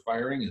pumps are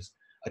firing is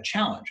a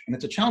challenge. And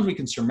it's a challenge we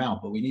can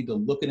surmount, but we need to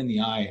look it in the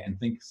eye and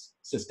think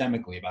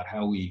systemically about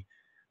how we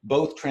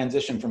both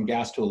transition from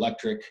gas to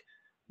electric,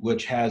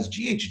 which has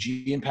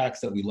GHG impacts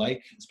that we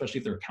like, especially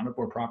if they're accounted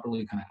for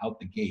properly, kind of out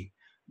the gate.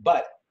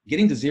 But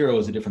getting to zero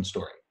is a different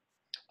story.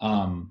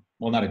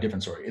 Well, not a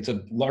different story. It's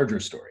a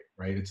larger story,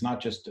 right? It's not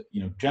just,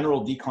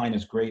 general decline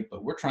is great,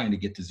 but we're trying to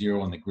get to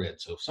zero on the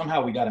grid. So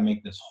somehow we got to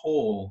make this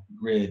whole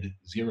grid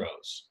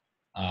zeros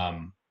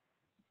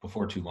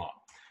before too long.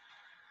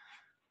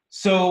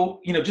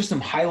 So, just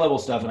some high level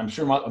stuff, and I'm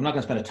sure I'm not going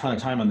to spend a ton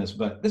of time on this,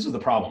 but this is the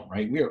problem,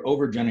 right? We are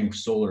over-generating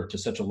solar to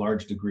such a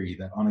large degree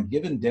that on a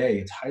given day,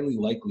 it's highly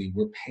likely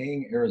we're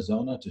paying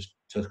Arizona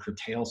to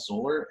curtail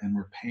solar, and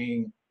we're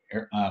paying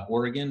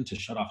Oregon to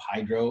shut off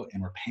hydro,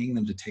 and we're paying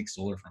them to take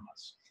solar from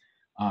us.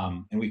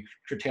 And we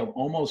curtailed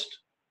almost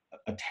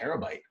a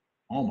terabyte,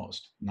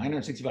 almost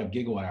 965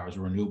 gigawatt hours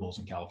of renewables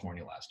in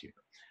California last year.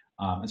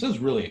 And so it's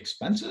really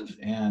expensive.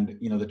 And,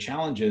 the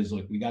challenge is,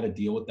 like, we got to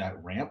deal with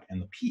that ramp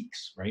and the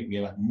peaks, right? We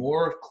have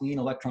more clean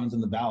electrons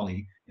in the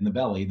belly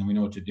than we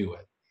know what to do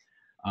with.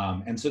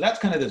 And so that's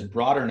kind of this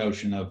broader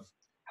notion of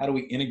how do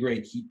we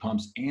integrate heat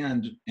pumps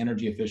and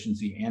energy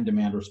efficiency and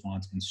demand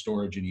response and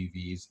storage and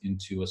EVs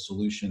into a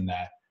solution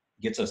that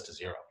gets us to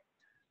zero.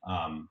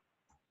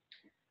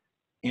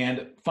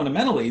 And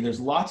fundamentally, there's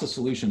lots of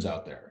solutions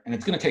out there, and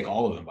it's going to take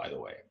all of them, by the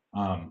way,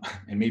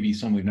 and maybe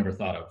some we've never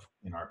thought of,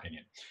 in our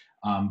opinion.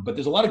 But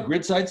there's a lot of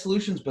grid side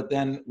solutions, but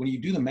then when you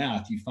do the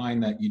math, you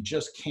find that you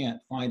just can't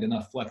find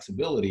enough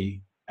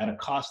flexibility at a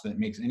cost that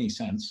makes any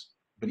sense,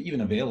 but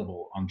even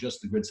available on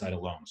just the grid side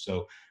alone.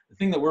 So the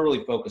thing that we're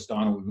really focused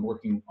on, and we've been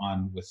working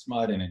on with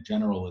SMUD and in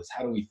general, is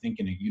how do we think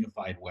in a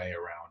unified way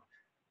around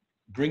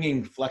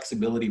bringing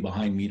flexibility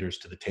behind meters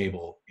to the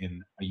table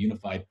in a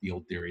unified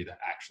field theory that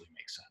actually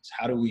makes sense.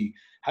 How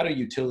do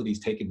utilities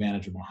take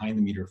advantage of behind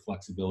the meter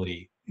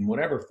flexibility in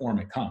whatever form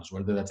it comes,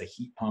 whether that's a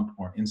heat pump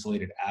or an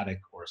insulated attic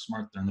or a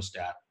smart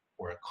thermostat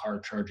or a car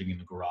charging in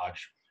the garage,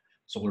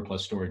 solar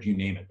plus storage, you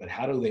name it. But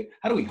how do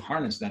we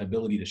harness that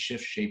ability to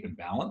shift, shape, and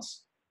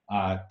balance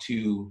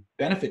to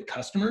benefit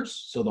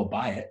customers so they'll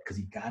buy it, because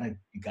you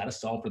gotta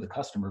solve for the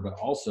customer, but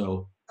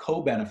also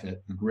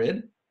co-benefit the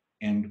grid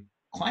and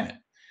climate.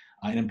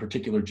 And in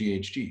particular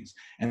GHGs.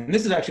 And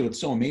this is actually what's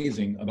so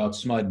amazing about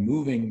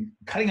SMUD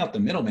cutting out the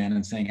middleman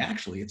and saying,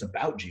 actually, it's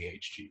about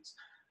GHGs.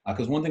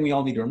 Because one thing we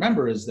all need to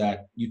remember is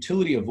that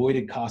utility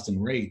avoided costs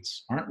and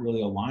rates aren't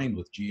really aligned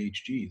with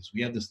GHGs.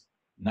 We have this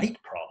night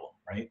problem,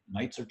 right?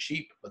 Nights are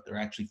cheap, but they're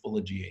actually full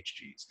of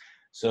GHGs.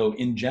 So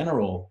in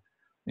general,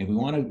 if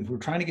we're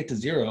trying to get to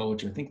zero,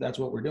 which I think that's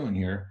what we're doing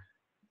here,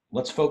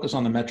 let's focus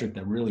on the metric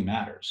that really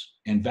matters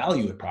and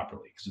value it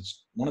properly. Because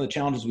it's one of the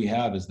challenges we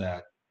have is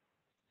that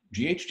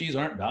GHGs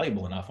aren't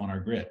valuable enough on our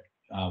grid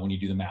when you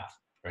do the math,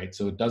 right?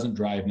 So it doesn't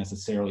drive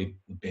necessarily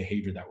the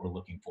behavior that we're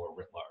looking for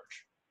writ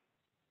large.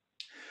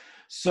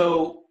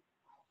 So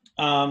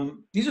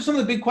these are some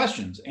of the big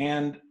questions.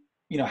 And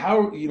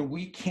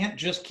we can't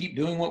just keep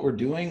doing what we're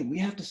doing. We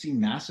have to see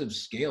massive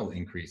scale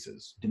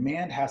increases.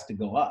 Demand has to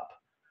go up,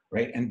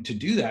 right? And to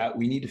do that,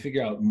 we need to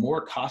figure out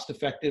more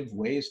cost-effective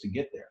ways to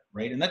get there,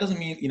 right? And that doesn't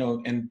mean,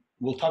 and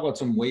we'll talk about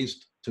some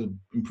ways to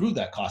improve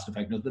that cost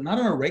effectiveness, but not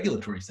in a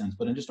regulatory sense,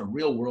 but in just a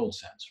real world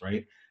sense,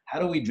 right? How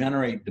do we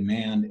generate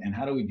demand, and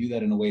how do we do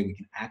that in a way we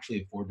can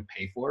actually afford to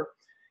pay for?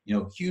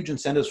 Huge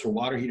incentives for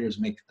water heaters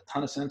make a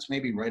ton of sense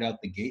maybe right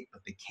out the gate,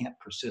 but they can't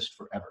persist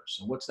forever.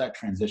 So what's that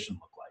transition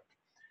look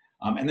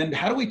like? And then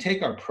how do we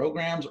take our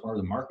programs or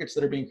the markets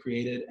that are being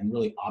created and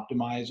really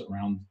optimize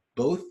around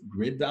both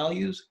grid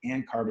values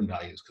and carbon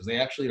values? Because they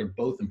actually are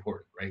both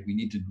important, right? We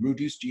need to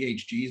reduce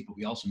GHGs, but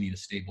we also need a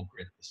stable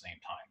grid at the same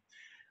time.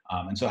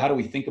 And so how do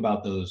we think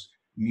about those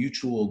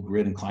mutual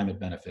grid and climate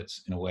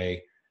benefits in a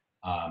way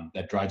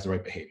that drives the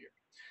right behavior?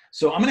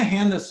 So I'm going to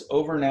hand this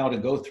over now to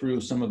go through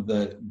some of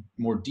the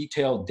more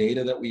detailed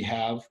data that we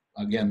have.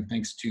 Again,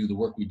 thanks to the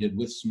work we did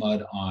with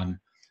SMUD on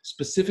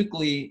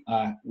specifically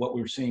what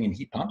we're seeing in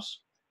heat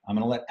pumps. I'm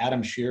going to let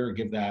Adam Shearer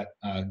give out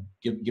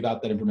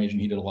that information.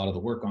 He did a lot of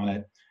the work on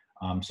it.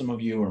 Some of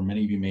you, or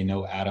many of you, may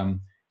know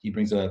Adam. He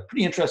brings a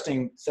pretty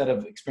interesting set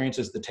of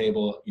experiences to the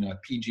table.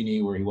 At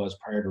PG&E, where he was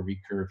prior to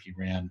Recurve,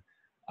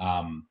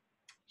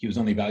 he was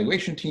on the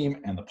evaluation team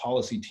and the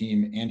policy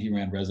team, and he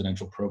ran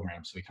residential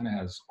programs. So he kind of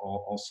has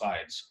all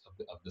sides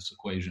of this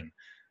equation.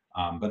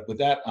 But with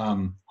that,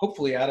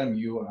 hopefully, Adam,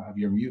 you have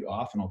your mute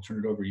off, and I'll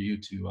turn it over to you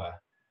to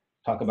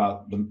talk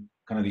about the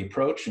kind of the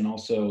approach and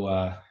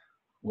also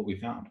what we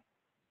found.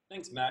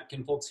 Thanks, Matt.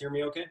 Can folks hear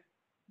me okay?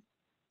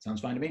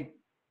 Sounds fine to me.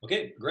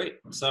 Okay, great.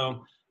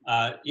 So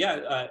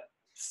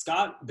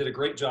Scott did a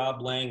great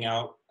job laying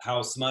out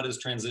how SMUD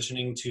is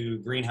transitioning to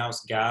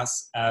greenhouse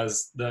gas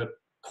as the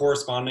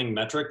corresponding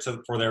metric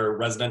for their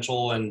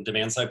residential and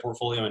demand side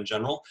portfolio in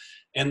general.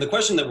 And the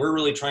question that we're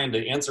really trying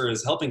to answer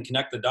is helping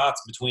connect the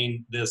dots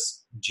between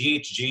this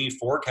GHG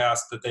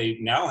forecast that they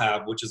now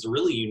have, which is a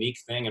really unique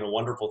thing and a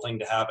wonderful thing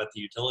to have at the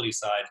utility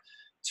side,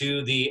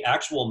 to the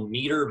actual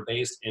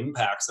meter-based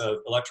impacts of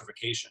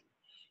electrification.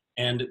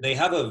 And they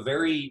have a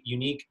very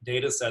unique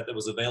data set that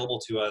was available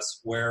to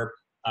us where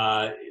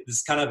this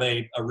is kind of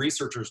a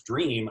researcher's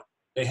dream.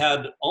 They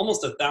had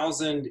almost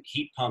 1,000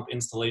 heat pump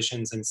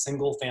installations in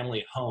single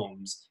family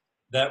homes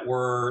that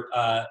were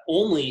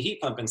only heat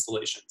pump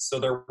installations. So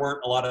there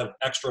weren't a lot of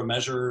extra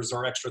measures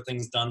or extra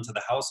things done to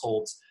the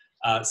households.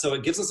 So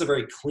it gives us a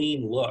very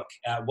clean look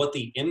at what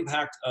the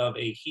impact of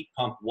a heat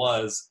pump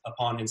was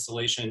upon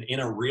installation in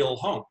a real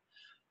home.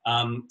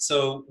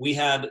 So we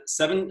had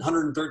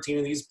 713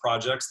 of these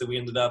projects that we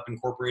ended up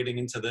incorporating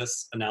into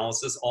this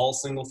analysis, all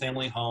single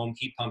family home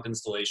heat pump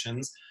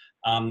installations.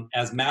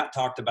 As Matt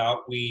talked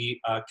about,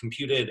 we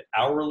computed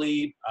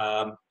hourly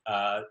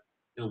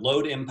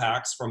load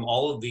impacts from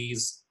all of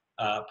these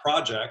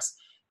projects,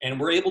 and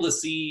we're able to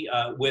see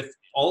with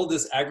all of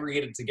this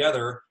aggregated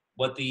together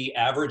what the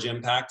average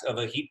impact of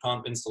a heat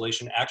pump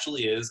installation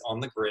actually is on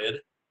the grid.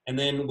 And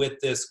then with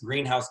this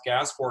greenhouse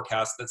gas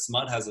forecast that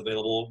SMUD has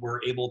available,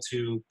 we're able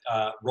to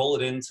roll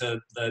it into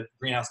the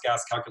greenhouse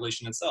gas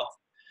calculation itself.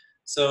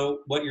 So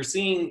what you're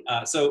seeing,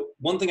 so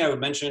one thing I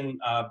would mention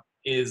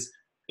is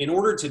in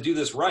order to do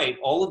this right,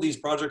 all of these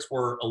projects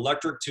were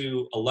electric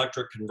to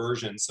electric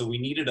conversion. So we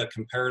needed a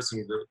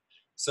comparison group.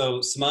 So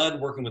SMUD,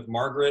 working with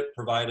Margaret,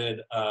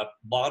 provided a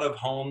lot of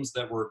homes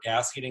that were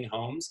gas heating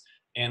homes.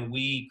 And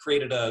we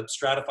created a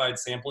stratified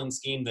sampling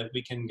scheme that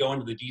we can go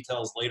into the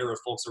details later if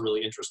folks are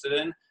really interested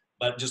in.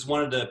 But just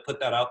wanted to put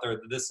that out there.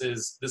 This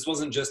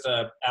wasn't just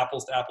a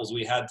apples to apples.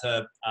 We had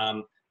to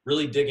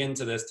really dig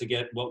into this to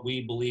get what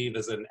we believe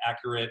is an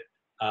accurate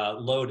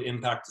load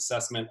impact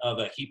assessment of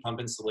a heat pump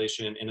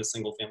installation in a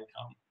single family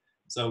home.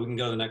 So we can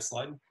go to the next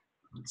slide.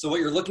 So what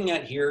you're looking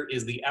at here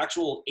is the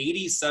actual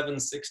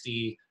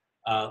 8760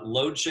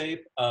 load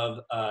shape of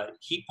a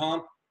heat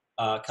pump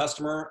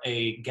customer,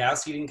 a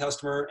gas heating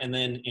customer, and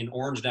then in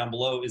orange down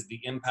below is the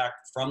impact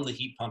from the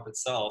heat pump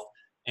itself.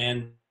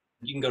 And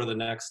you can go to the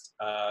next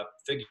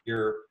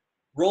figure,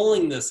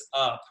 rolling this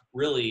up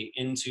really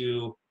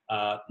into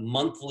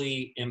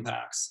monthly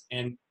impacts.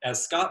 And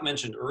as Scott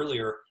mentioned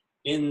earlier,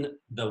 in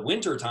the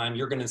winter time,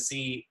 you're going to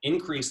see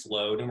increased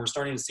load, and we're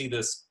starting to see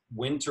this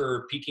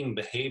winter peaking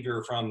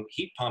behavior from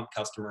heat pump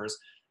customers.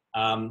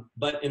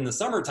 But in the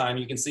summertime,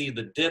 you can see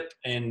the dip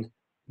in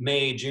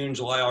May, June,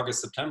 July,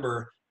 August,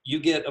 September. You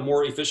get a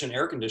more efficient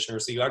air conditioner,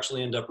 so you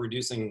actually end up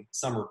reducing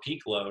summer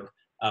peak load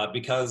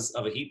because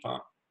of a heat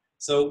pump.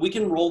 So we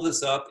can roll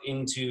this up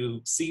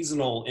into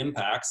seasonal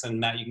impacts, and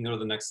Matt, you can go to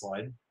the next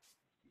slide.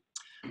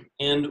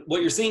 And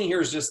what you're seeing here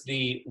is just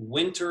the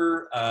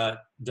winter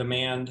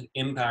demand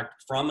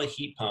impact from a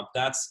heat pump.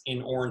 That's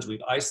in orange.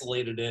 We've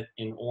isolated it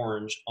in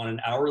orange on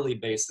an hourly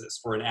basis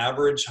for an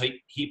average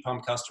heat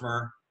pump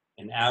customer,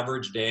 an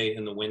average day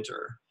in the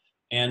winter.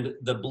 And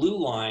the blue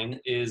line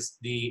is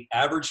the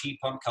average heat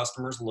pump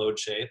customer's load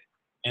shape,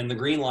 and the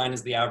green line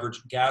is the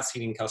average gas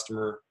heating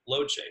customer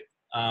load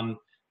shape.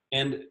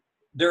 And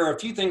there are a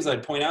few things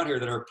I'd point out here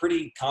that are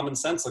pretty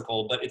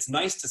commonsensical, but it's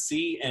nice to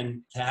see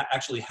and to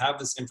actually have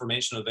this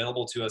information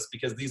available to us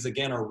because these,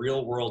 again, are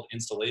real world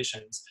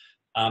installations.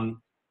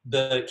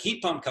 The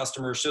heat pump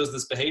customer shows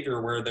this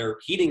behavior where they're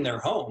heating their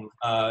home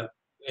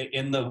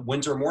in the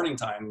winter morning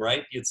time,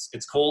 right? It's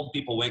cold,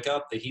 people wake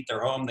up, they heat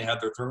their home, they have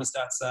their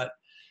thermostat set.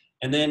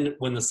 And then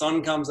when the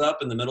sun comes up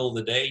in the middle of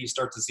the day, you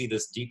start to see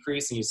this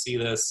decrease and you see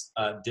this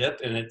dip,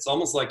 and it's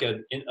almost like a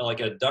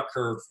duck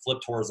curve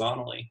flipped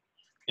horizontally.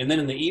 And then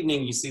in the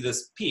evening, you see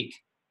this peak.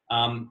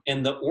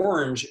 And the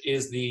orange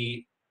is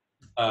the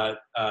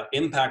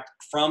impact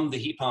from the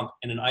heat pump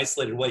in an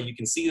isolated way. You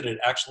can see that it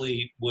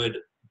actually would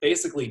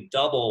basically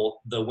double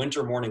the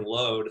winter morning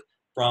load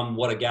from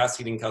what a gas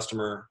heating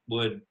customer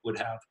would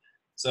have.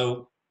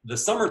 So the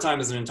summertime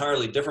is an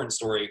entirely different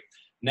story.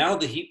 Now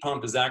the heat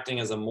pump is acting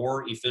as a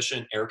more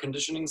efficient air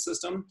conditioning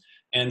system.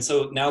 And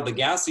so now the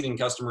gas heating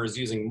customer is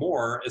using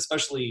more,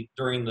 especially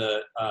during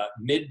the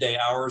midday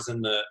hours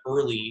and the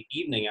early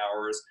evening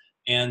hours.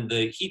 And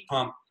the heat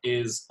pump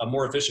is a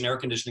more efficient air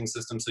conditioning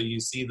system. So you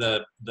see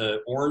the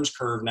orange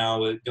curve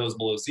now, it goes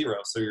below zero.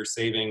 So you're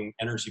saving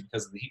energy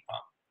because of the heat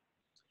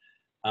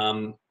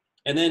pump.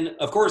 And then,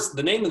 of course,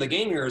 the name of the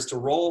game here is to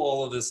roll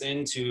all of this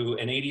into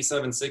an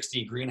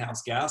 8760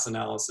 greenhouse gas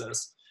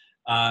analysis.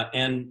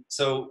 And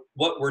so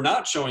what we're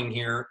not showing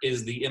here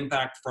is the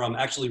impact from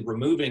actually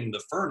removing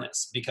the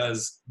furnace,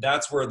 because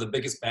that's where the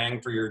biggest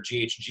bang for your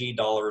GHG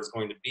dollar is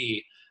going to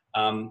be.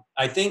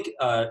 I think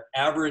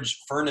average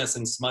furnace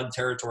in SMUD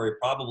territory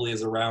probably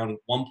is around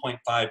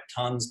 1.5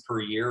 tons per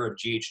year of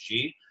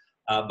GHG.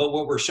 But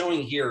what we're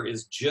showing here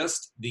is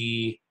just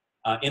the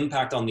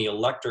impact on the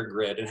electric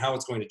grid and how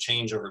it's going to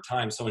change over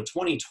time. So in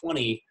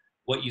 2020,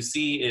 what you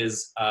see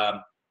is,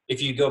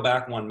 if you go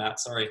back one, Matt,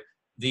 sorry,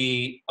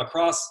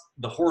 across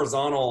the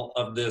horizontal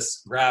of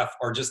this graph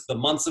are just the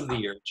months of the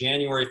year,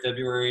 January,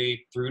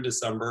 February through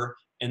December,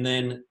 and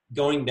then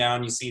going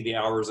down, you see the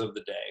hours of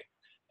the day.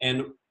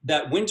 And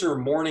that winter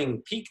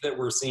morning peak that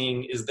we're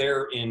seeing is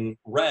there in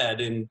red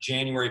in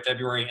January,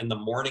 February in the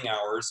morning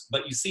hours,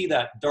 but you see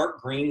that dark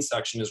green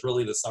section is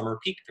really the summer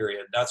peak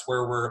period. That's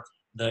where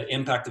the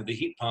impact of the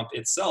heat pump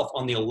itself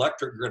on the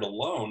electric grid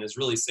alone is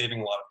really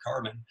saving a lot of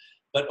carbon.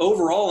 But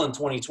overall in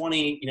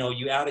 2020,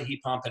 you add a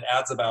heat pump, it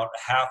adds about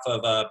half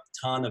of a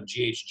ton of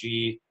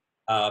GHG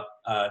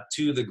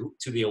to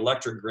the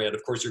electric grid.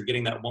 Of course, you're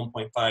getting that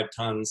 1.5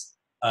 tons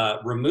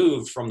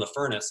removed from the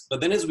furnace.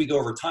 But then as we go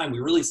over time, we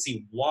really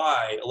see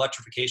why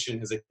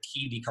electrification is a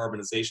key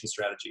decarbonization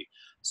strategy.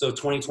 So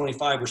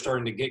 2025, we're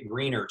starting to get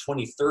greener.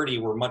 2030,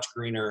 we're much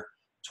greener.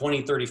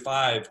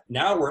 2035,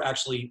 now we're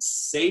actually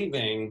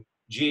saving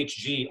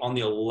GHG on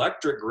the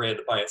electric grid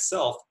by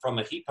itself from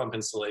a heat pump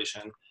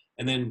installation.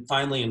 And then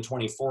finally in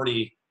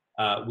 2040,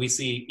 we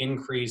see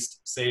increased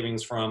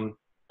savings from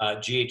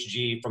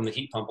GHG from the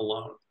heat pump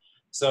alone.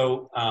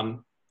 So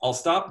I'll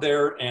stop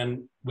there,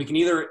 and we can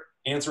either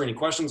answer any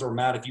questions, or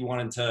Matt, if you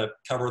wanted to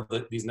cover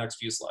these next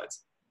few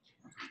slides.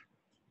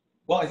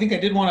 Well, I think I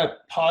did want to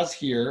pause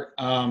here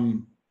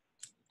to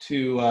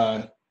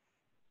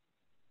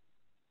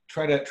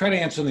try to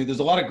answer them. There's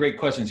a lot of great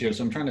questions here,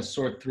 so I'm trying to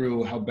sort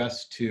through how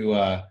best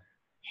to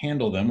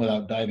handle them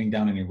without diving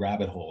down any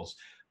rabbit holes.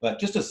 But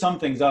just to sum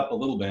things up a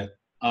little bit,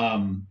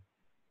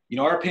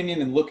 our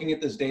opinion in looking at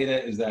this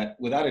data is that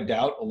without a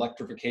doubt,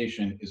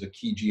 electrification is a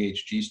key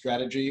GHG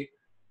strategy,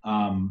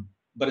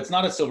 but it's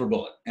not a silver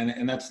bullet,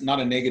 and that's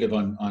not a negative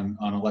on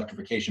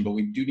electrification. But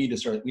we do need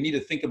to we need to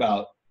think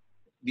about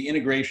the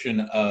integration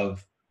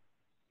of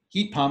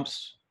heat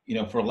pumps,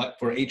 for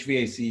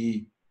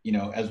HVAC,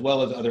 as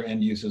well as other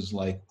end uses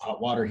like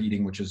hot water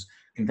heating, which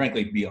can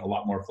frankly be a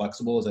lot more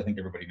flexible, as I think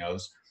everybody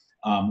knows,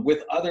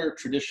 with other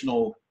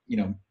traditional,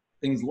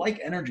 things like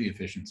energy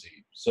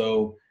efficiency.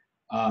 So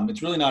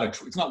it's really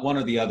it's not one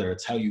or the other.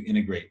 It's how you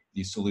integrate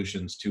these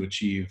solutions to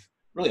achieve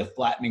really a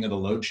flattening of the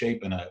load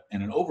shape and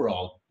an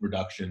overall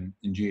reduction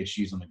in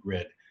GHGs on the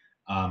grid.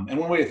 And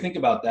one way to think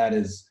about that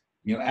is,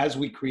 as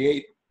we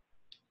create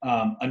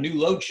a new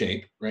load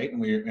shape, right,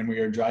 and we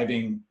are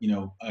driving,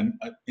 an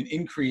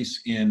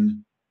increase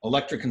in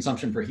electric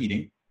consumption for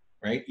heating,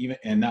 right,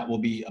 and that will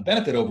be a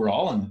benefit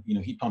overall. And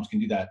heat pumps can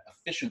do that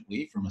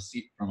efficiently from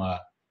a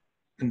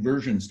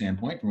conversion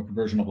standpoint, from a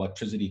conversion of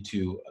electricity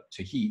to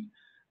heat.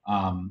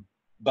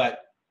 But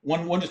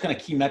one just kind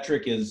of key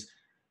metric is,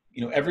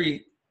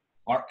 every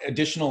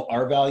additional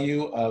R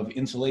value of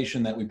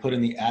insulation that we put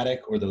in the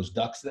attic, or those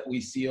ducts that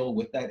we seal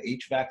with that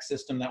HVAC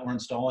system that we're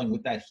installing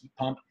with that heat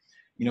pump,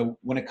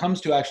 when it comes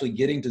to actually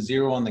getting to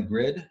zero on the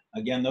grid,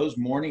 again, those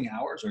morning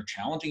hours are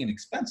challenging and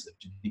expensive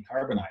to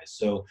decarbonize.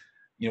 So,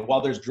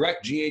 while there's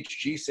direct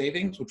GHG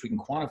savings, which we can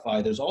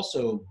quantify, there's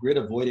also grid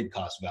avoided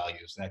cost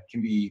values that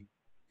can be,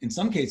 in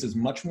some cases,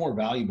 much more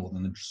valuable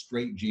than the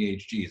straight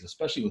GHGs,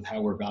 especially with how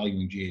we're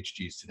valuing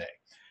GHGs today.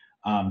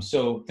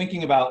 So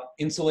thinking about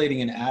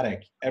insulating an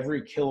attic,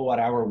 every kilowatt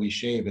hour we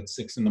shave at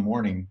 6 in the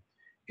morning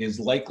is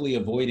likely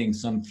avoiding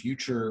some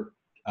future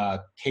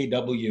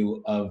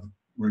kW of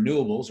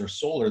renewables or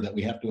solar that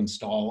we have to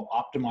install,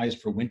 optimized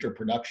for winter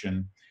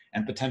production,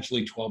 and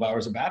potentially 12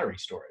 hours of battery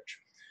storage.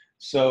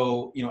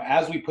 So,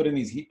 as we put in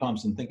these heat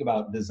pumps and think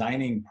about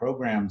designing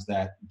programs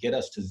that get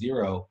us to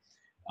zero,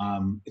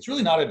 it's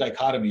really not a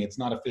dichotomy. It's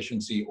not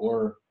efficiency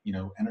or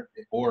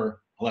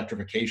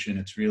electrification.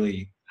 It's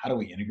really, how do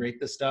we integrate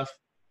this stuff?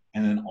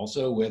 And then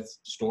also with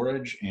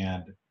storage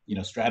and,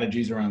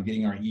 strategies around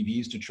getting our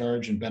EVs to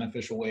charge in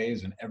beneficial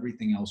ways and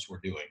everything else we're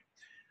doing.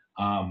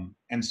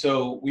 And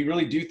so we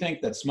really do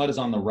think that SMUD is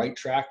on the right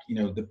track.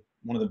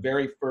 One of the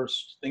very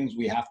first things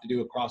we have to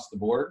do across the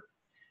board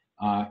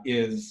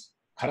is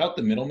cut out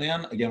the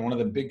middleman. Again, one of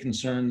the big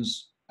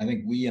concerns I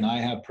think we and I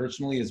have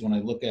personally is when I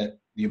look at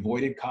the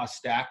avoided cost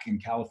stack in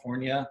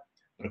California,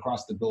 but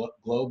across the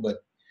globe, but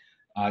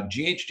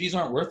GHGs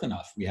aren't worth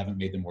enough. We haven't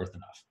made them worth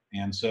enough.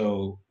 And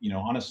so,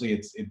 honestly,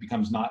 it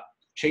becomes not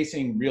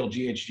chasing real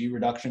GHG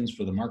reductions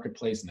for the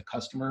marketplace and the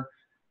customer.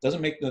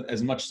 Doesn't make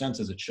as much sense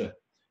as it should,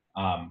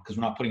 because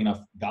we're not putting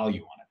enough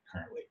value on it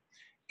currently.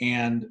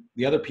 And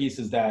the other piece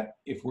is that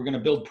if we're going to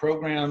build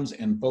programs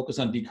and focus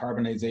on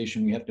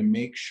decarbonization, we have to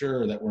make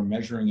sure that we're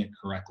measuring it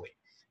correctly.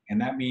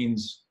 And that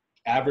means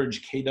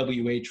average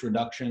kWh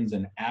reductions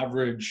and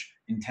average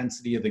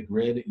intensity of the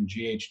grid in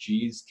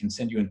GHGs can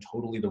send you in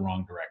totally the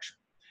wrong direction.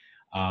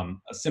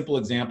 A simple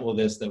example of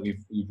this that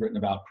we've written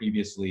about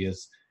previously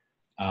is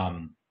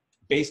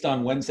based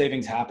on when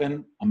savings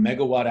happen, a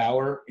megawatt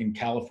hour in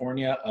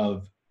California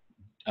of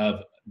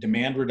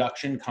demand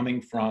reduction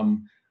coming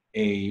from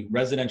a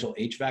residential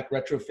HVAC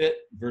retrofit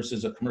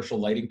versus a commercial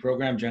lighting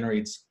program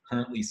generates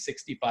currently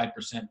 65%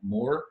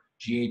 more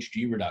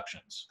GHG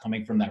reductions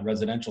coming from that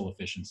residential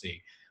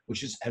efficiency,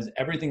 which has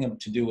everything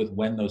to do with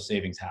when those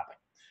savings happen.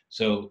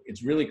 So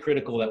it's really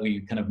critical that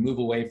we kind of move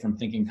away from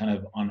thinking kind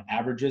of on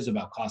averages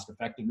about cost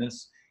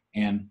effectiveness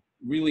and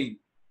really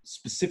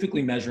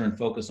specifically measure and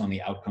focus on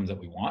the outcomes that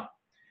we want.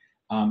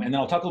 And then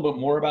I'll talk a little bit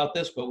more about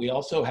this, but we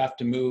also have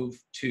to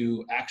move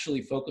to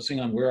actually focusing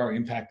on where our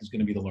impact is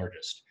going to be the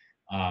largest.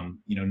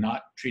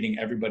 Not treating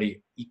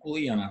everybody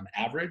equally on an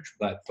average,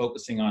 but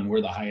focusing on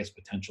where the highest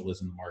potential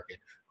is in the market.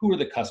 Who are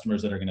the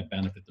customers that are going to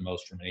benefit the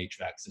most from an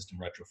HVAC system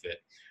retrofit,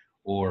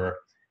 or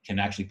can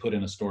actually put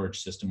in a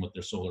storage system with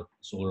their solar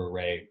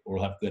array, or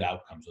will have good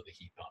outcomes with a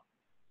heat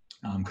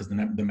pump, because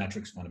the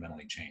metrics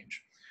fundamentally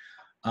change.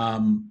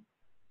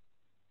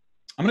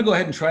 I'm going to go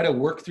ahead and try to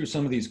work through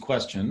some of these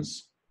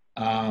questions.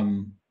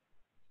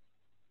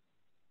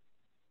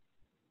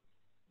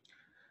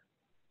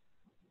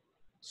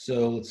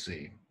 So let's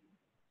see.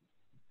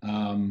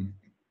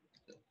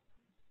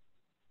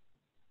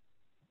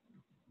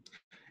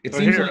 It so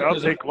seems here, like I'll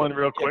take one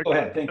real quick.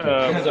 Yeah, go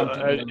ahead.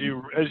 Thank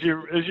you. As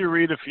you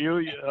read a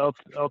few, I'll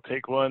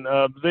take one.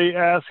 They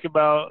ask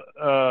about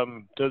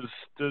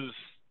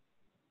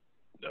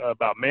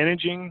about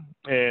managing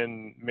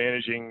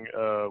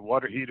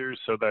water heaters.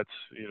 So that's,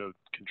 you know,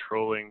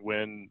 controlling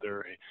when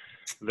they're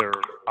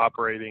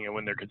operating and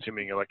when they're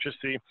consuming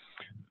electricity.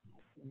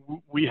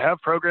 We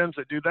have programs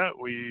that do that.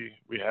 We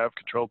have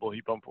controllable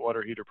heat pump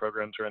water heater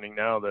programs running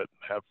now that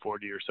have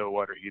 40 or so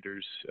water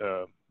heaters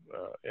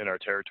in our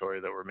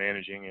territory that we're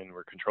managing and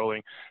we're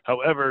controlling.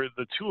 However,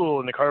 the tool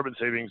and the carbon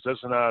savings does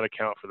not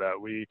account for that.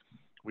 We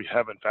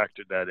haven't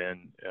factored that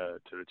in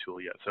to the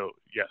tool yet. So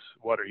yes,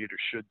 water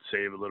heaters should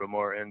save a little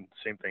more, and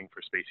same thing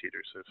for space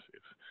heaters.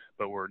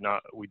 But we're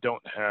not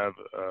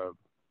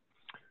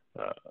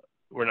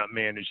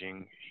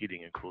managing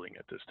heating and cooling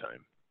at this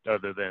time,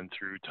 other than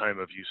through time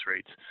of use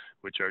rates,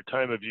 which are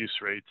time of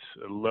use rates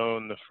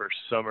alone. The first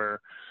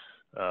summer,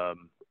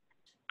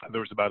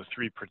 there was about a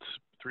 3%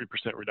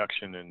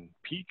 reduction in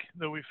peak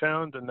that we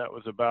found, and that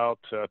was about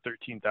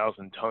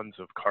 13,000 tons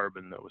of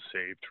carbon that was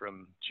saved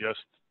from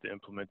just the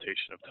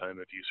implementation of time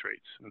of use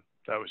rates. And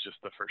that was just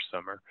the first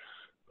summer,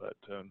 but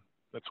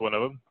that's one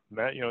of them.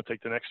 Matt, you want to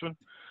take the next one?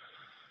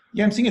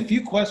 Yeah, I'm seeing a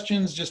few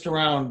questions just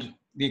around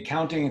the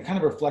accounting and kind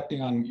of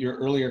reflecting on your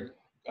earlier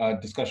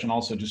discussion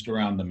also just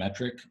around the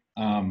metric.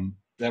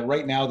 That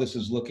right now this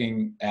is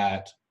looking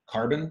at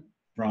carbon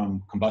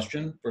from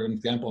combustion, for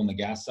example, on the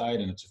gas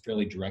side, and it's a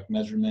fairly direct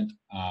measurement.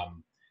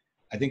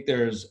 I think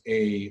there's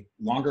a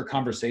longer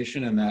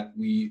conversation in that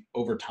we,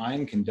 over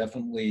time, can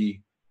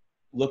definitely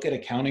look at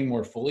accounting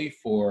more fully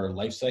for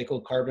life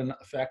cycle carbon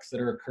effects that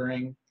are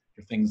occurring,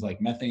 for things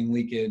like methane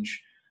leakage.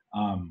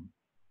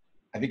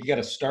 I think you got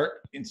to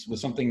start with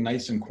something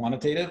nice and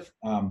quantitative,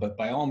 but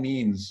by all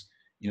means,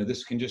 you know,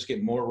 this can just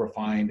get more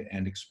refined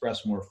and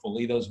express more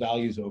fully those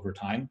values over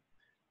time.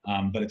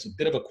 But it's a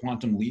bit of a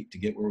quantum leap to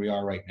get where we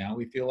are right now,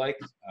 we feel like.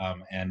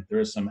 And there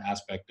is some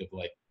aspect of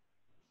like,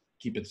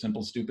 keep it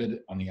simple,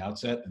 stupid on the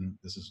outset. And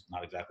this is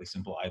not exactly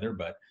simple either,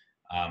 but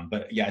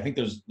yeah, I think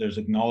there's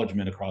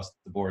acknowledgement across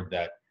the board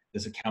that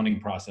this accounting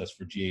process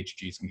for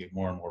GHGs can get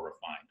more and more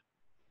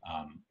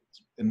refined.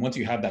 And once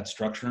you have that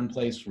structure in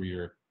place where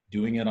you're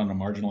doing it on a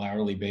marginal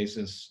hourly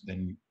basis,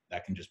 then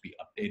that can just be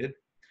updated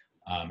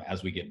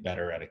as we get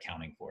better at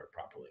accounting for it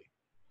properly.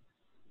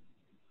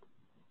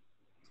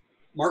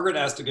 Margaret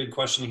asked a good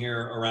question here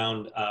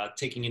around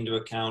taking into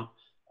account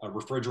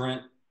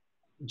refrigerant,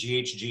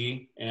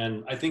 GHG,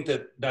 and I think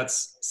that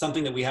that's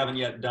something that we haven't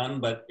yet done,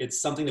 but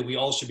it's something that we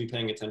all should be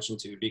paying attention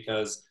to,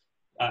 because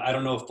I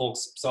don't know if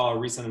folks saw a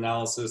recent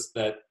analysis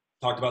that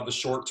talked about the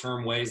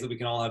short-term ways that we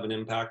can all have an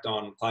impact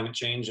on climate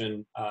change,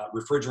 and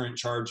refrigerant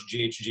charged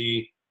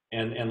GHG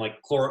and like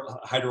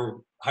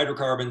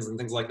hydrocarbons and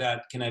things like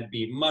that can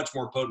be much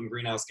more potent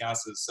greenhouse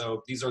gases.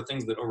 So these are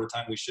things that over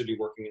time we should be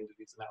working into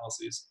these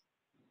analyses.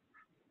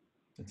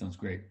 That sounds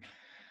great.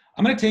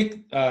 I'm going to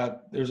take,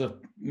 there's a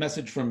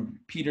message from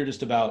Peter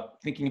just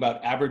about thinking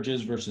about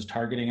averages versus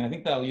targeting. And I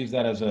think that I'll use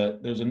that as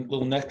there's a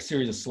little next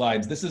series of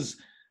slides. This is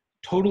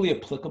totally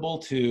applicable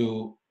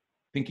to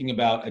thinking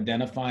about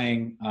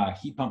identifying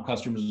heat pump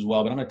customers as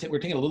well. But we're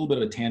taking a little bit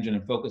of a tangent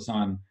and focus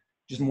on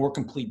just more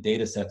complete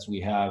data sets we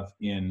have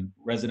in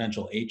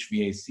residential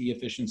HVAC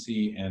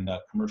efficiency and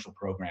commercial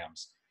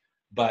programs.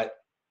 But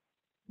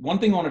one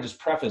thing I want to just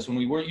preface, when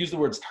we use the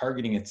words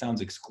targeting, it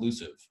sounds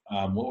exclusive.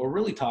 What we're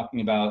really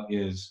talking about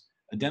is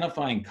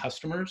identifying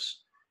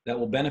customers that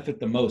will benefit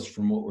the most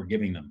from what we're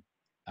giving them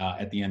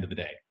at the end of the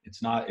day.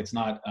 It's not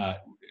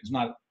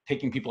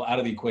taking people out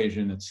of the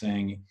equation. It's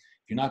saying,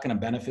 if you're not going to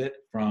benefit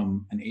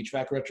from an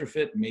HVAC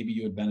retrofit, maybe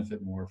you would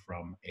benefit more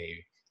from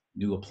a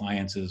new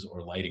appliances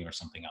or lighting or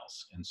something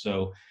else. And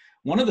so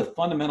one of the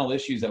fundamental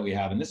issues that we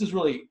have, and this is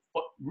really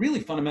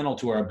fundamental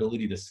to our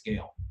ability to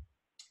scale,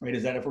 right,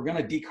 is that if we're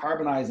going to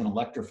decarbonize and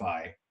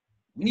electrify,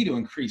 we need to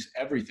increase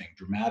everything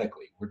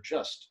dramatically. We're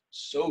just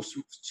so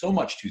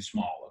much too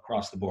small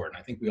across the board, and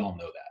I think we all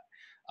know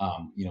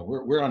that. You know,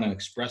 we're on an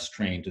express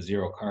train to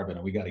zero carbon,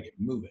 and we got to get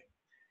moving.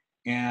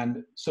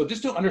 And so,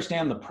 just to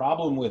understand the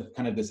problem with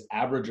kind of this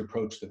average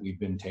approach that we've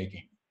been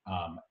taking,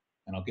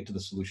 and I'll get to the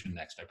solution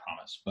next, I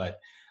promise. But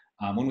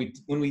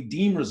when we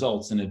deem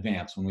results in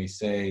advance, when we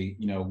say,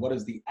 you know, what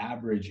is the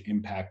average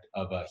impact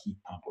of a heat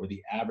pump or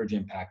the average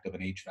impact of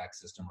an HVAC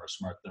system or a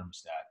smart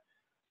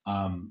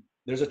thermostat,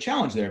 there's a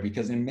challenge there,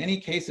 because in many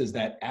cases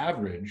that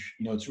average,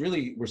 you know, it's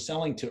really, we're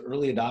selling to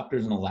early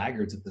adopters and the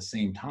laggards at the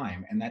same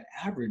time, and that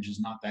average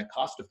is not that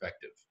cost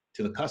effective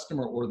to the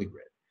customer or the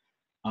grid.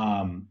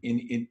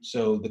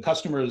 So the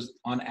customers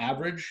on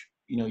average,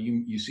 you know,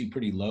 you see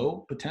pretty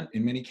low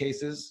in many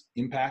cases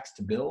impacts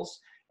to bills.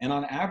 And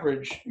on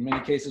average, in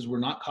many cases, we're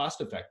not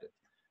cost effective,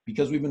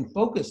 because we've been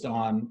focused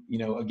on, you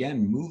know,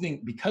 again,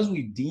 because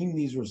we deem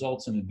these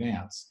results in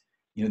advance,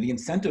 the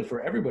incentive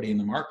for everybody in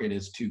the market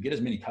is to get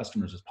as many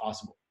customers as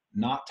possible,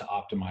 not to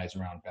optimize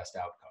around best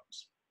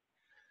outcomes.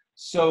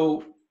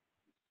 So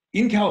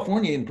in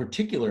California in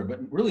particular, but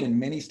really in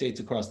many states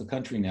across the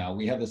country now,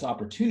 we have this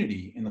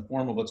opportunity in the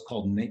form of what's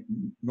called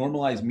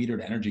normalized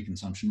metered energy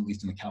consumption, at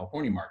least in the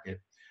California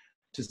market,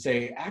 to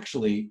say,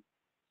 actually,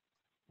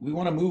 we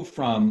want to move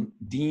from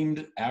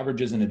deemed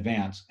averages in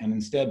advance and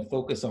instead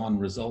focus on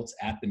results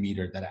at the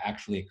meter that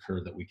actually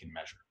occur that we can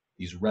measure.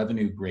 These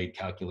revenue grade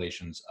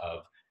calculations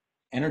of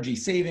energy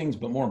savings,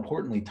 but more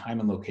importantly, time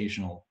and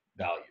locational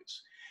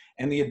values.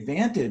 And the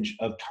advantage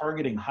of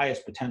targeting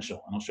highest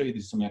potential, and I'll show you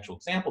some actual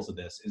examples of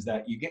this, is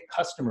that you get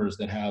customers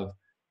that have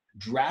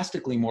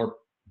drastically more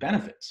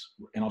benefits.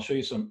 And I'll show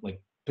you some,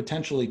 like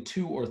potentially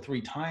 2 or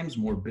 3 times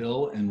more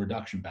bill and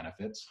reduction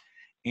benefits,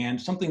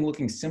 and something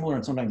looking similar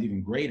and sometimes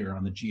even greater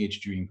on the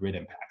GHG and grid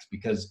impacts.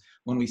 Because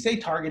when we say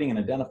targeting and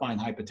identifying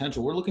high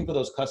potential, we're looking for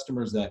those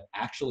customers that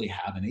actually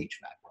have an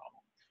HVAC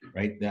problem,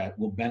 right? That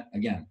will,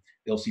 again,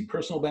 they'll see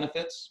personal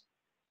benefits,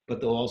 but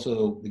they'll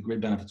also, the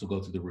grid benefits will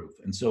go through the roof.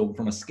 And so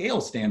from a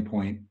scale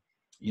standpoint,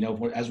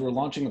 as we're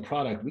launching a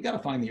product, we got to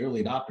find the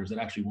early adopters that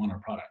actually want our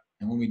product.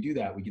 And when we do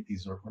that, we get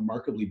these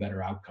remarkably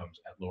better outcomes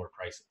at lower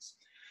prices.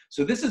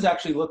 So this is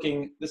actually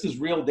this is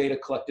real data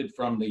collected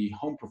from the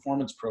home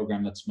performance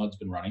program that SMUD's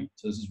been running.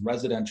 So this is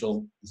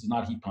residential, this is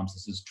not heat pumps,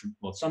 this is,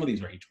 well, some of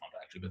these are heat pumps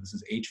actually, but this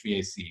is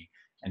HVAC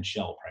and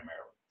Shell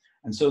primarily.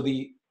 And so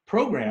the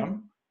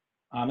program,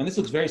 and this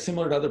looks very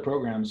similar to other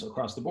programs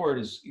across the board,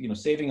 is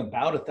saving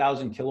about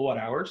 1,000 kilowatt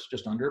hours,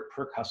 just under,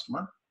 per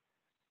customer,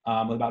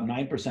 with about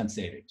 9%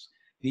 savings.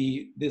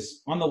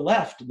 This on the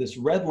left, this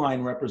red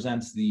line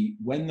represents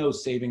when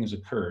those savings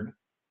occurred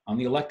on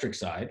the electric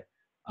side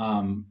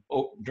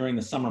during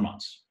the summer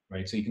months,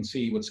 right? So you can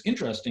see what's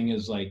interesting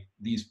is like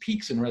these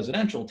peaks in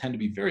residential tend to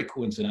be very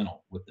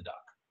coincidental with the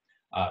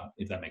duck,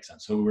 if that makes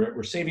sense. So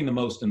we're saving the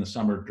most in the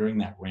summer during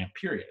that ramp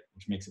period,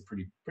 which makes it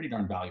pretty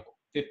darn valuable.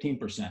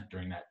 15%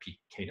 during that peak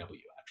KW,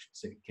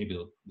 actually,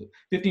 15%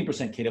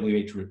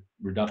 kWh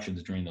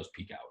reductions during those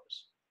peak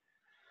hours.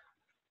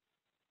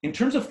 In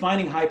terms of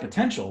finding high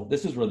potential,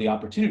 this is where the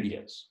opportunity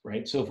is,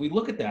 right? So if we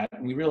look at that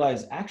and we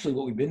realize actually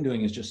what we've been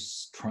doing is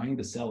just trying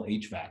to sell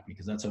HVAC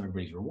because that's how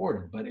everybody's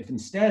rewarded. But if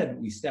instead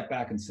we step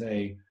back and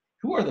say,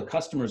 who are the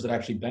customers that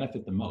actually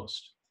benefit the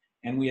most?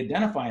 And we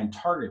identify and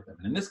target them.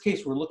 And in this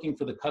case, we're looking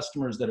for the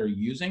customers that are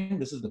using,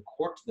 this is the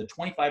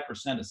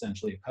 25%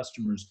 essentially of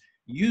customers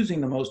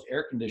using the most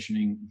air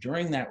conditioning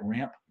during that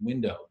ramp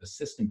window, the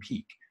system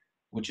peak,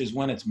 which is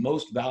when it's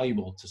most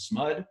valuable to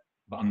SMUD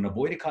on an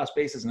avoided cost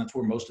basis, and that's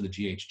where most of the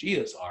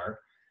GHGs are.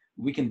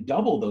 We can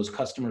double those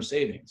customer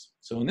savings.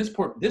 So in this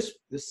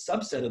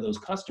subset of those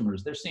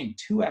customers, they're seeing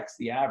 2x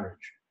the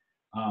average.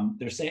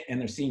 They're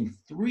seeing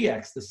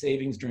 3x the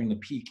savings during the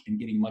peak and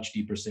getting much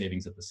deeper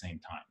savings at the same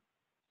time.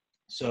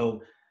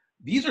 So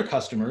these are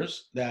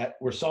customers that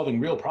we're solving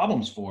real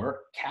problems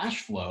for,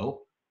 cash flow,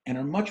 and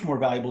are much more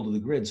valuable to the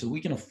grid. So we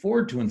can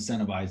afford to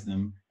incentivize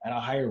them at a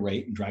higher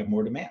rate and drive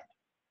more demand.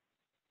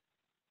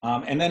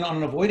 And then on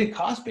an avoided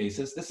cost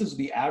basis, this is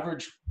the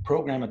average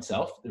program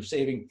itself. They're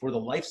saving for the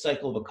life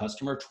cycle of a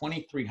customer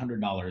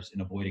 $2,300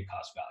 in avoided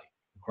cost value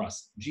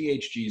across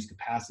GHGs,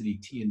 capacity,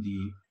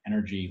 T&D,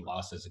 energy,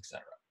 losses,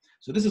 etc.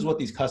 So this is what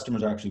these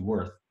customers are actually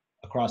worth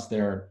across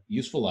their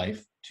useful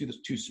life to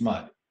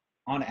SMUD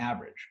on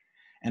average.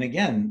 And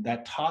again,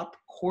 that top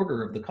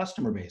quarter of the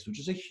customer base, which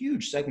is a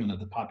huge segment of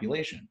the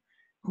population,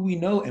 who we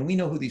know, and we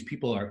know who these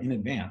people are in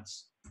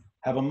advance,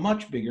 have a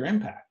much bigger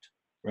impact,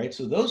 right?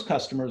 So those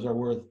customers are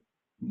worth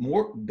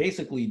more,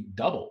 basically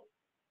double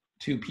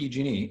to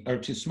PG&E, or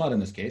to SMUD in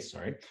this case,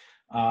 sorry,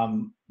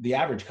 the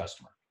average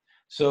customer.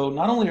 So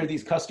not only are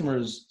these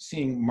customers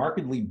seeing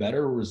markedly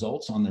better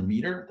results on their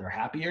meter, they're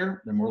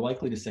happier, they're more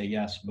likely to say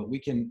yes, but we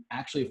can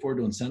actually afford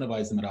to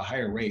incentivize them at a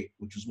higher rate,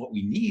 which is what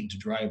we need to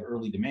drive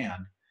early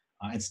demand,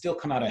 and still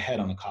come out ahead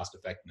on the cost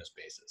effectiveness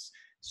basis.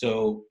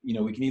 So,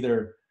 we can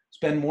either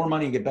spend more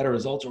money and get better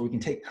results, or we can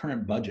take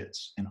current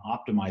budgets and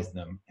optimize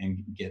them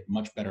and get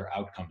much better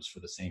outcomes for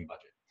the same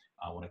budget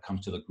when it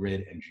comes to the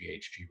grid and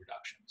GHG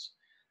reductions.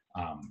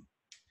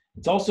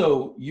 It's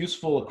also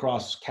useful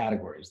across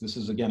categories. This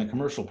is, again, a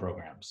commercial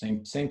program,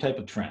 same type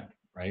of trend,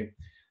 right?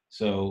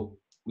 So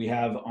we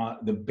have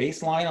the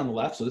baseline on the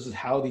left. So this is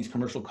how these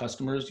commercial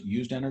customers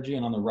used energy.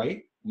 And on the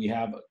right, we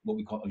have what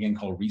we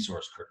call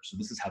resource curve. So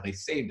this is how they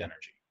saved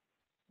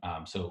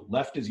energy. So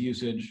left is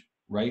usage,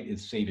 right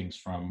is savings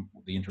from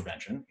the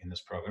intervention in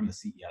this program, the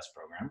CES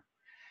program.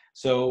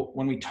 So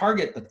when we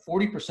target the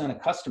 40%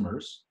 of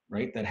customers,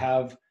 right, that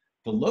have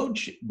the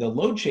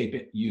load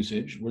shape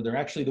usage, where they're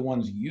actually the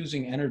ones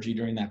using energy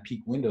during that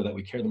peak window that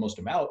we care the most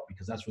about,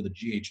 because that's where the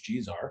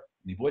GHGs are,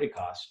 the avoided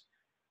cost,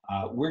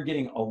 we're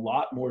getting a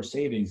lot more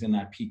savings in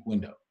that peak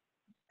window.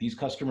 These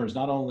customers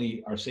not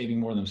only are saving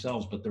more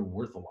themselves, but they're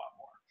worth a lot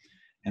more.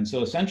 And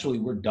so essentially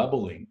we're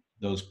doubling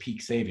those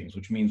peak savings,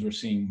 which means we're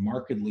seeing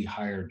markedly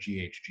higher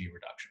GHG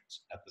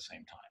reductions at the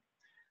same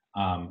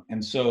time.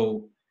 And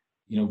so,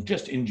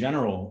 just in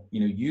general,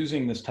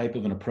 using this type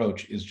of an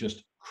approach is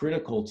just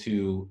critical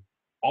to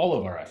all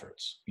of our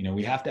efforts. You know,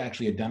 we have to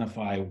actually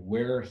identify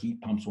where heat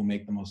pumps will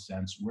make the most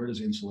sense, where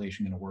does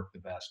insulation going to work the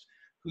best,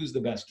 who's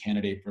the best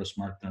candidate for a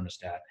smart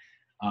thermostat,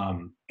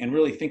 and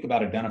really think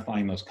about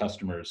identifying those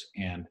customers.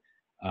 And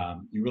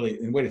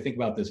the way to think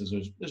about this is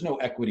there's no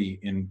equity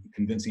in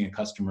convincing a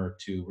customer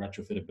to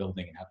retrofit a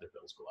building and have their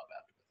bills go up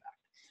after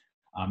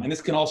the fact. And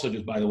this can also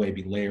just, by the way,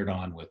 be layered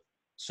on with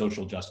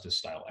social justice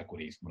style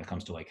equities when it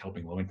comes to like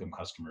helping low income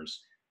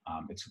customers.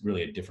 It's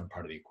really a different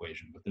part of the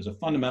equation, but there's a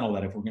fundamental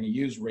that if we're going to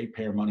use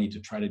ratepayer money to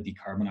try to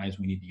decarbonize,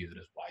 we need to use it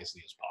as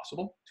wisely as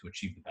possible to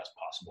achieve the best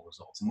possible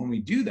results. And when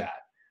we do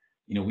that,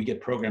 you know, we get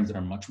programs that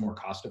are much more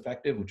cost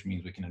effective, which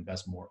means we can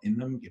invest more in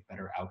them, get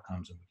better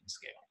outcomes, and we can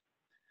scale.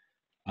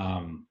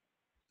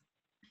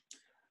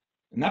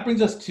 And that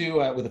brings us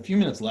to, with a few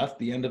minutes left,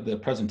 the end of the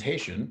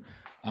presentation.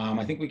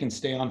 I think we can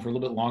stay on for a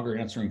little bit longer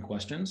answering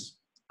questions.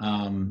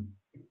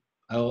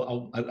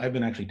 I've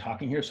been actually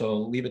talking here, so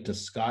I'll leave it to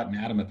Scott and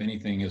Adam if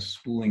anything is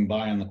spooling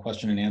by on the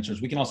question and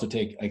answers. We can also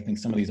take, I think,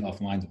 some of these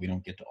offline if we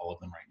don't get to all of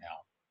them right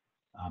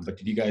now. But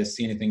did you guys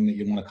see anything that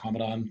you'd want to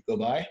comment on go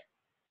by?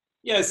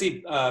 Yeah, I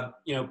see,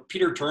 you know,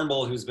 Peter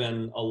Turnbull, who's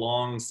been a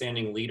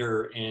long-standing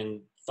leader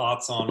in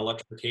thoughts on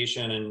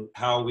electrification and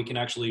how we can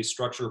actually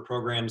structure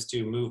programs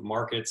to move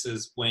markets,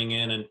 is weighing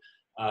in. And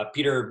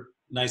Peter,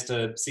 nice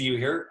to see you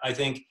here. I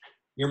think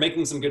you're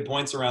making some good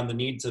points around the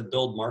need to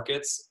build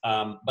markets,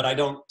 but I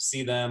don't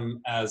see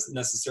them as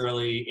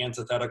necessarily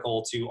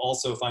antithetical to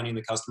also finding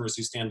the customers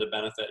who stand to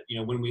benefit. You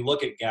know, when we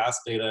look at gas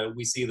data,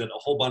 we see that a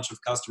whole bunch of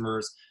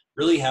customers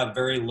really have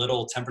very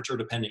little temperature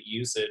dependent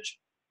usage.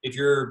 If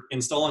you're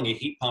installing a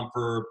heat pump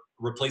for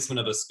replacement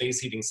of a space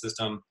heating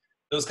system,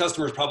 those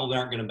customers probably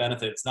aren't going to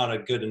benefit. It's not a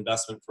good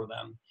investment for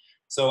them.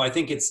 So I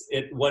think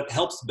what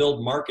helps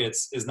build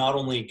markets is not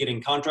only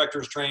getting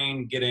contractors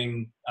trained,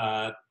 getting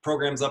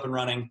programs up and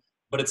running,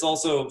 but it's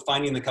also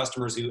finding the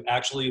customers who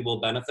actually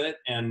will benefit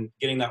and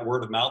getting that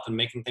word of mouth and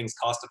making things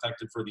cost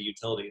effective for the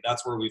utility.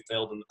 That's where we've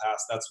failed in the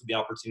past. That's the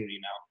opportunity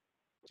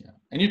now. Yeah,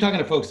 and you're talking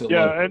to folks that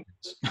love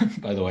programs,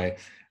 by the way.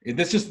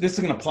 This is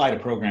going to apply to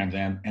programs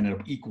and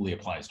it equally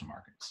applies to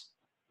markets.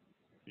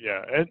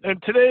 Yeah,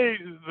 and today,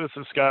 this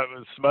is Scott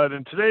with SMUD,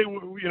 and today,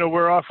 you know,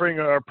 we're offering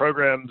our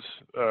programs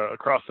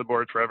across the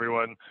board for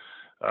everyone,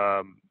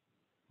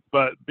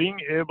 but being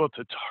able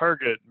to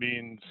target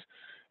means,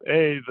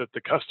 that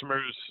the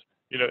customers,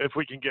 you know, if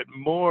we can get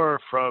more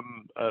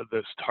from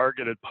this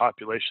targeted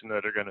population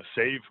that are going to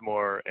save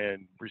more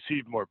and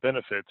receive more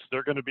benefits,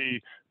 they're going to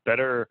be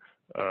better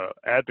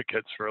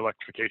advocates for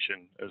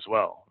electrification as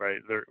well, right?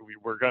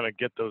 We're going to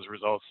get those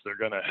results. They're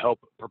going to help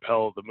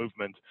propel the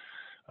movement,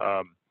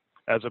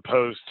 as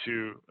opposed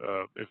to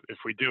if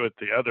we do it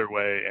the other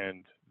way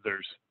and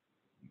there's,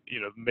 you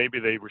know, maybe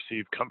they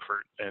receive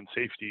comfort and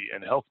safety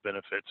and health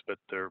benefits, but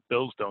their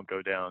bills don't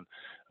go down.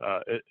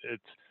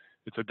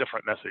 It's a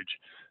different message.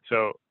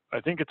 So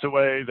I think it's a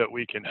way that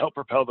we can help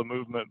propel the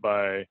movement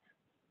by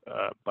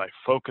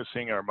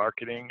focusing our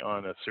marketing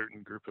on a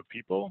certain group of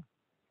people.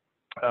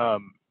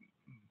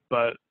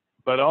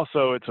 But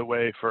also it's a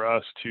way for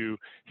us to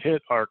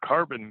hit our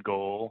carbon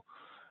goal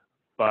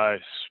by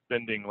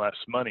spending less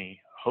money,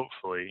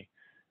 hopefully,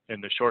 in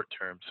the short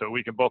term. So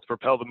we can both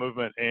propel the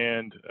movement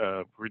and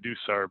reduce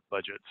our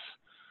budgets.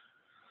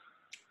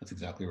 That's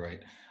exactly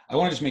right. I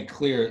want to just make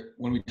clear,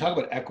 when we talk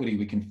about equity,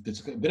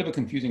 it's a bit of a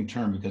confusing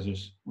term because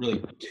there's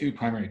really two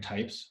primary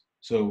types.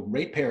 So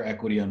ratepayer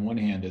equity on one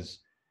hand is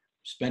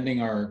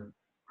spending our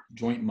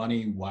joint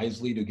money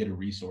wisely to get a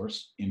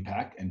resource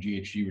impact and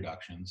GHG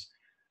reductions.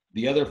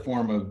 The other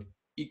form of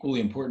equally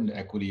important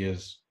equity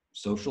is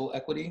social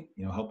equity,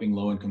 you know, helping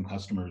low-income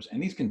customers,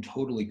 and these can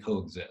totally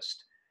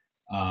coexist.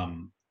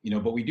 You know,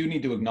 but we do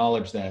need to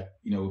acknowledge that,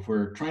 you know, if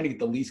we're trying to get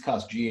the least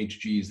cost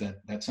GHGs,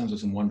 that sends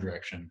us in one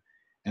direction.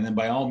 And then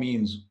by all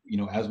means, you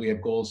know, as we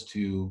have goals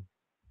to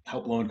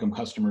help low-income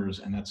customers,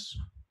 and that's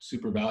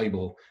super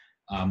valuable,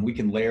 we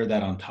can layer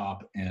that on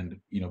top and,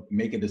 you know,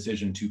 make a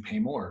decision to pay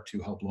more to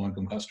help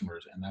low-income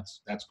customers, and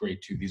that's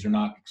great too. These are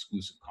not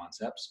exclusive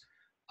concepts,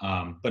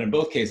 but in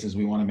both cases,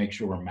 we want to make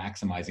sure we're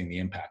maximizing the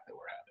impact that we're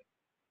having.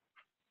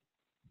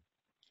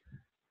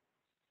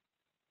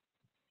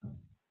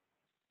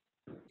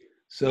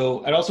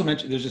 So I'd also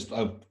mention,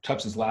 I'll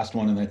touch this last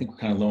one, and I think we're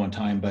kind of low on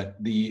time, but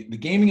the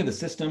gaming of the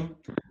system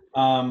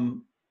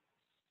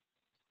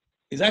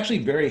is actually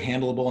very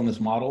handleable in this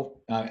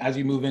model. As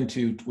you move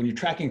into, when you're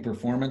tracking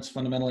performance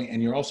fundamentally,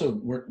 and you're also,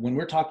 when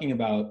we're talking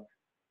about,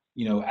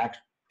 you know,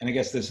 and I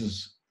guess this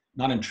is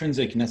not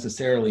intrinsic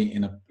necessarily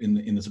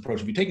in this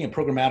approach. If you're taking a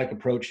programmatic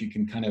approach, you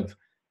can kind of,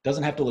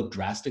 doesn't have to look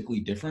drastically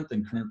different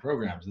than current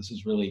programs. This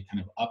is really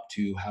kind of up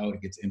to how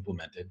it gets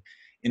implemented.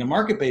 In a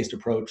market-based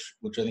approach,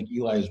 which I think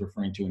Eli is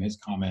referring to in his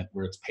comment,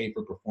 where it's pay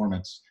for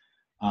performance,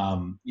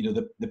 you know,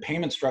 the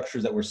payment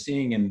structures that we're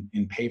seeing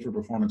in pay for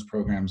performance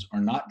programs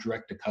are not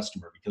direct to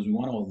customer, because we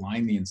want to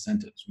align the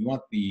incentives. We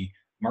want the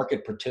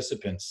market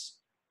participants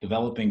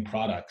developing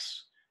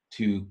products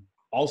to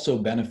also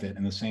benefit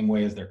in the same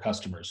way as their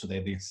customers, so they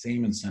have the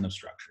same incentive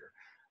structure.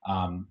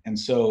 And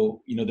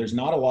so, you know, there's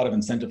not a lot of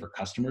incentive for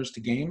customers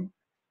to game.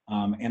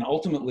 And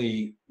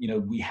ultimately,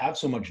 we have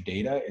so much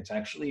data, it's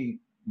actually,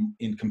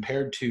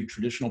 compared to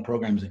traditional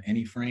programs in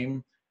any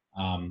frame,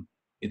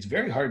 it's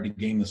very hard to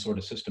game this sort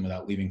of system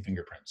without leaving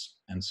fingerprints.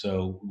 And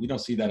so we don't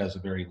see that as a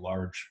very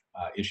large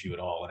issue at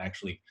all, and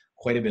actually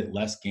quite a bit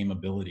less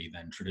gameability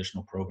than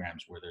traditional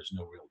programs where there's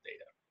no real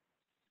data.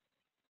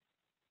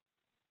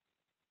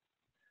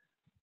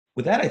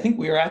 With that, I think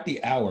we are at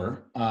the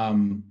hour.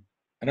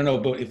 I don't know,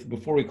 but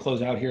before we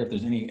close out here, if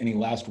there's any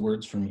last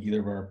words from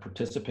either of our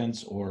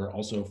participants or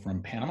also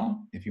from Panama,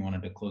 if you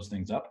wanted to close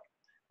things up.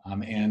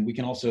 And we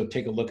can also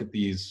take a look at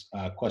these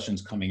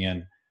questions coming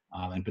in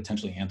and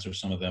potentially answer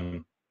some of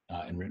them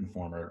in written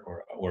form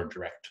or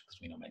direct, because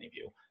we know many of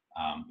you,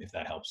 if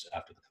that helps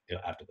after the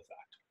fact.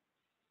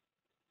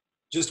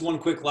 Just one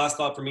quick last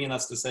thought for me, and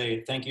that's to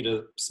say thank you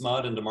to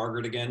SMUD and to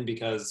Margaret again,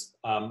 because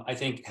I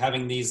think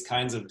having these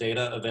kinds of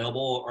data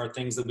available are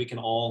things that we can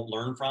all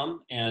learn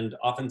from, and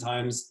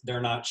oftentimes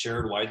they're not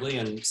shared widely,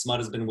 and SMUD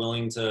has been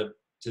willing to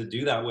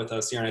do that with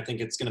us here, and I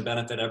think it's going to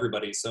benefit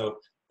everybody. So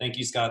thank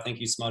you, Scott. Thank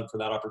you, SMUD, for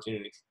that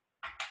opportunity.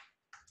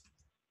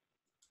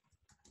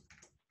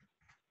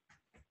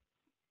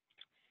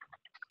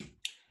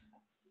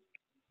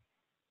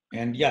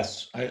 And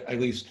yes,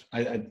 at least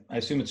I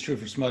assume it's true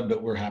for SMUD,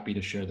 but we're happy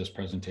to share this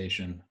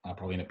presentation,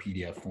 probably in a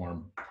PDF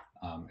form.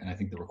 And I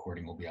think the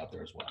recording will be out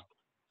there as well.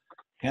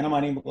 Hannah,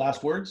 any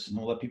last words? And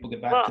we'll let people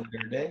get back to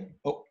their day.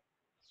 Oh,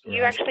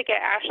 you actually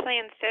get Ashley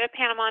instead of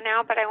Panama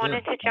now, but I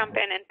wanted to jump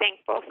in and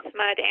thank both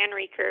SMUD and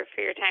Recurve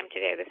for your time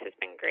today. This has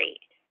been great.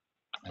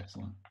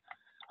 Excellent.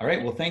 All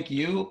right, well, thank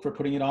you for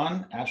putting it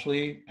on,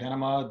 Ashley,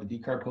 Panama, the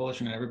Decarb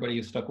Coalition, and everybody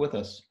who stuck with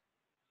us.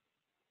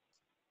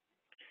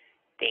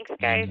 Thanks,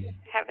 guys.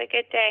 Have a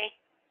good day.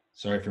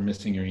 Sorry for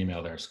missing your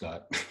email there,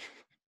 Scott.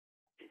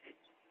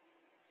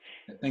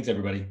 Thanks,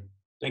 everybody.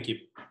 Thank you.